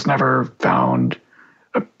 And I just never found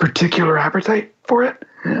a particular appetite for it.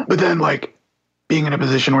 But then like being in a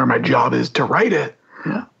position where my job is to write it,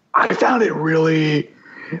 I found it really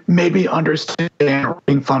made me understand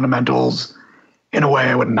writing fundamentals in a way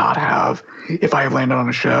I would not have if I had landed on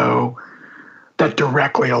a show that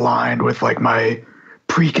directly aligned with like my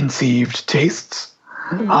preconceived tastes.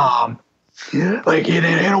 Like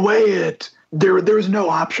in a way, there was no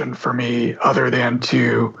option for me other than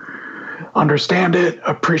to understand it,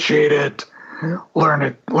 appreciate it,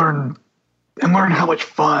 learn how much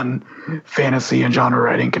fun fantasy and genre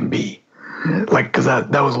writing can be. Like, because that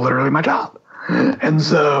was literally my job. And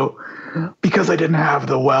so, because I didn't have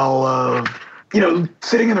the well of,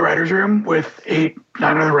 sitting in the writer's room with 8-9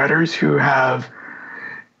 other writers who have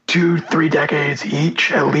 2-3 decades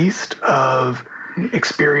each, at least, of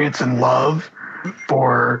experience and love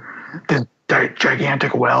for this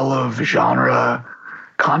gigantic well of genre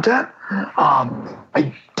content,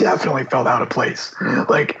 I definitely felt out of place.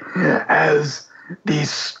 Like, as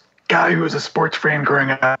this guy who was a sports fan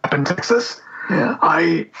growing up in Texas,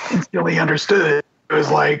 I instantly understood it was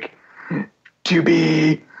like to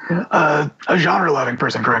be a genre-loving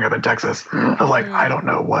person growing up in Texas. Of like, I don't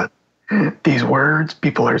know what these words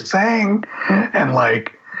people are saying, and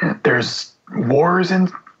like, there's wars in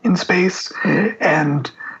space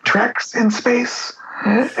and treks in space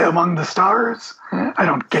among the stars. I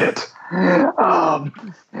don't get it. And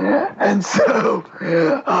so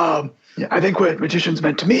I think what Magicians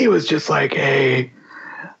meant to me was just like oh,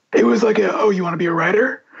 you want to be a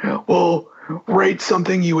writer? Well, write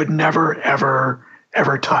something you would never, ever,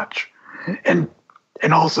 ever touch. And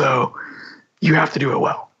also, you have to do it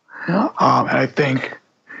well. And I think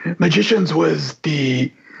Magicians was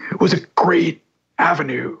a great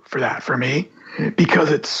avenue for that for me,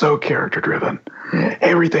 because it's so character driven.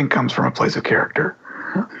 Everything comes from a place of character.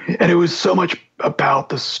 And it was so much about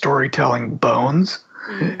the storytelling bones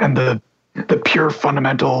and the pure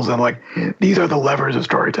fundamentals, and like, these are the levers of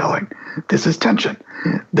storytelling. This is tension.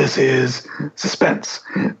 This is suspense.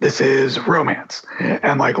 This is romance.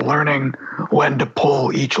 And like learning when to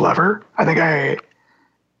pull each lever. I think I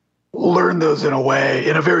learned those in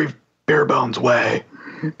a very bare bones way,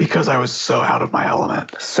 because I was so out of my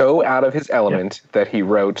element. So out of his element that he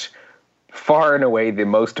wrote far and away the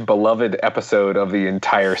most beloved episode of the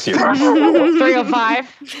entire series.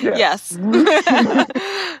 305. Yes.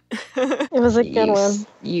 It was a good one.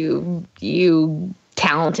 You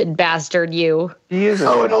talented bastard, you. He is a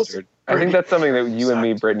and also, bastard. I think that's something that you and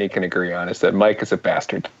me, Brittany, can agree on, is that Mike is a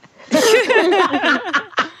bastard.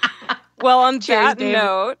 Well, on Cheers, that David.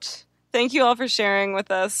 note, thank you all for sharing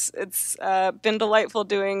with us. It's been delightful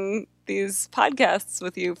doing these podcasts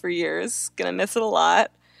with you for years. Gonna miss it a lot.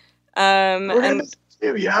 And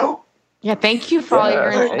Yeah, thank you for all your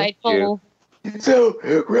thank insightful. So,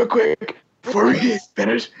 real quick, before we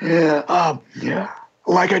finish,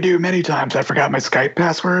 like I do many times, I forgot my Skype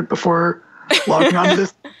password before logging onto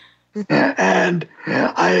this. And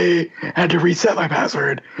I had to reset my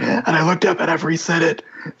password. And I looked up and I've reset it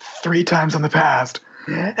 3 times in the past.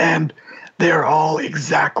 And they're all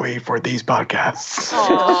exactly for these podcasts.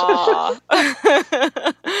 Aw.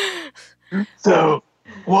 So,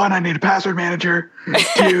 1, I need a password manager.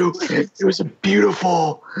 2, it was a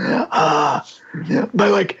beautiful, by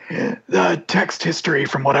like the text history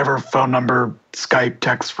from whatever phone number Skype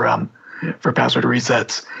texts from for password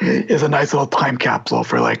resets is a nice little time capsule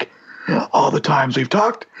for like all the times we've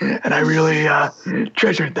talked, and I really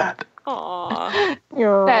treasured that. Aw.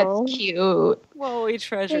 That's cute. Well, we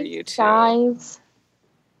treasure you too. Guys.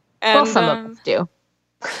 And, Well, some of us do.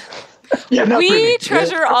 Yeah, not we Brittany.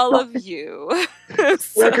 treasure all of you.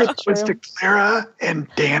 So- Records was to Clara and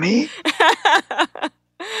Danny.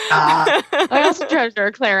 I also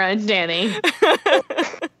treasure Clara and Danny.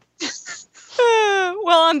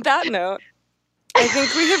 Well, on that note, I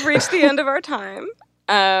think we have reached the end of our time.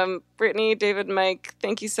 Brittany, David, Mike,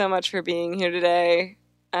 thank you so much for being here today.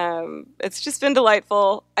 It's just been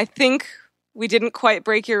delightful. I think we didn't quite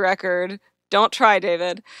break your record. Don't try,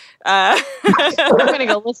 David. I'm going to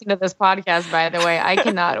go listen to this podcast, by the way. I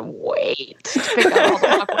cannot wait to pick up all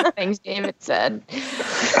the awkward things David said.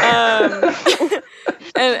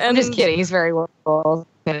 And I'm just kidding. He's very well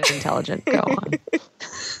and intelligent. Go on.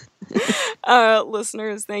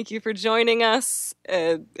 Listeners, thank you for joining us.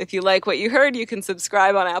 If you like what you heard, you can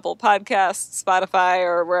subscribe on Apple Podcasts, Spotify,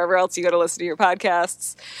 or wherever else you go to listen to your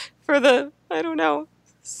podcasts for the,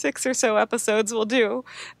 6 or so episodes we'll do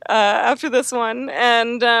after this one.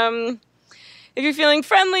 And if you're feeling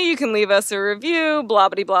friendly, you can leave us a review,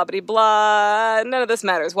 blah-bitty-blah-bitty-blah. None of this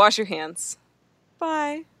matters. Wash your hands.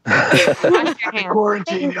 Bye. Wash your hands.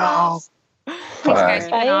 Quarantine, y'all. Thanks, guys.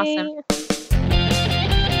 You've been awesome.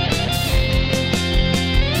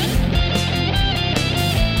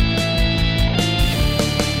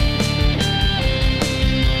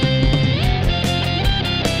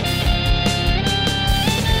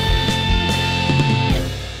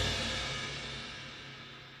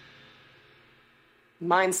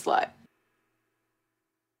 Mind slut.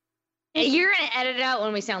 You're going to edit it out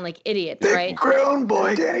when we sound like idiots, Big right? grown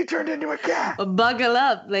boy Danny turned into a cat. Buckle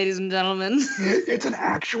up, ladies and gentlemen. It's an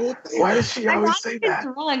actual thing. Why does she always say that?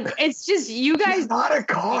 Drunk. It's just you guys. She's not a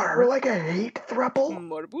car. We're like a hate throuple.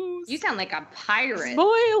 You sound like a pirate.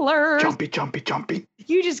 Spoiler. Jumpy, jumpy, jumpy.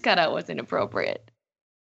 You just cut out what's inappropriate.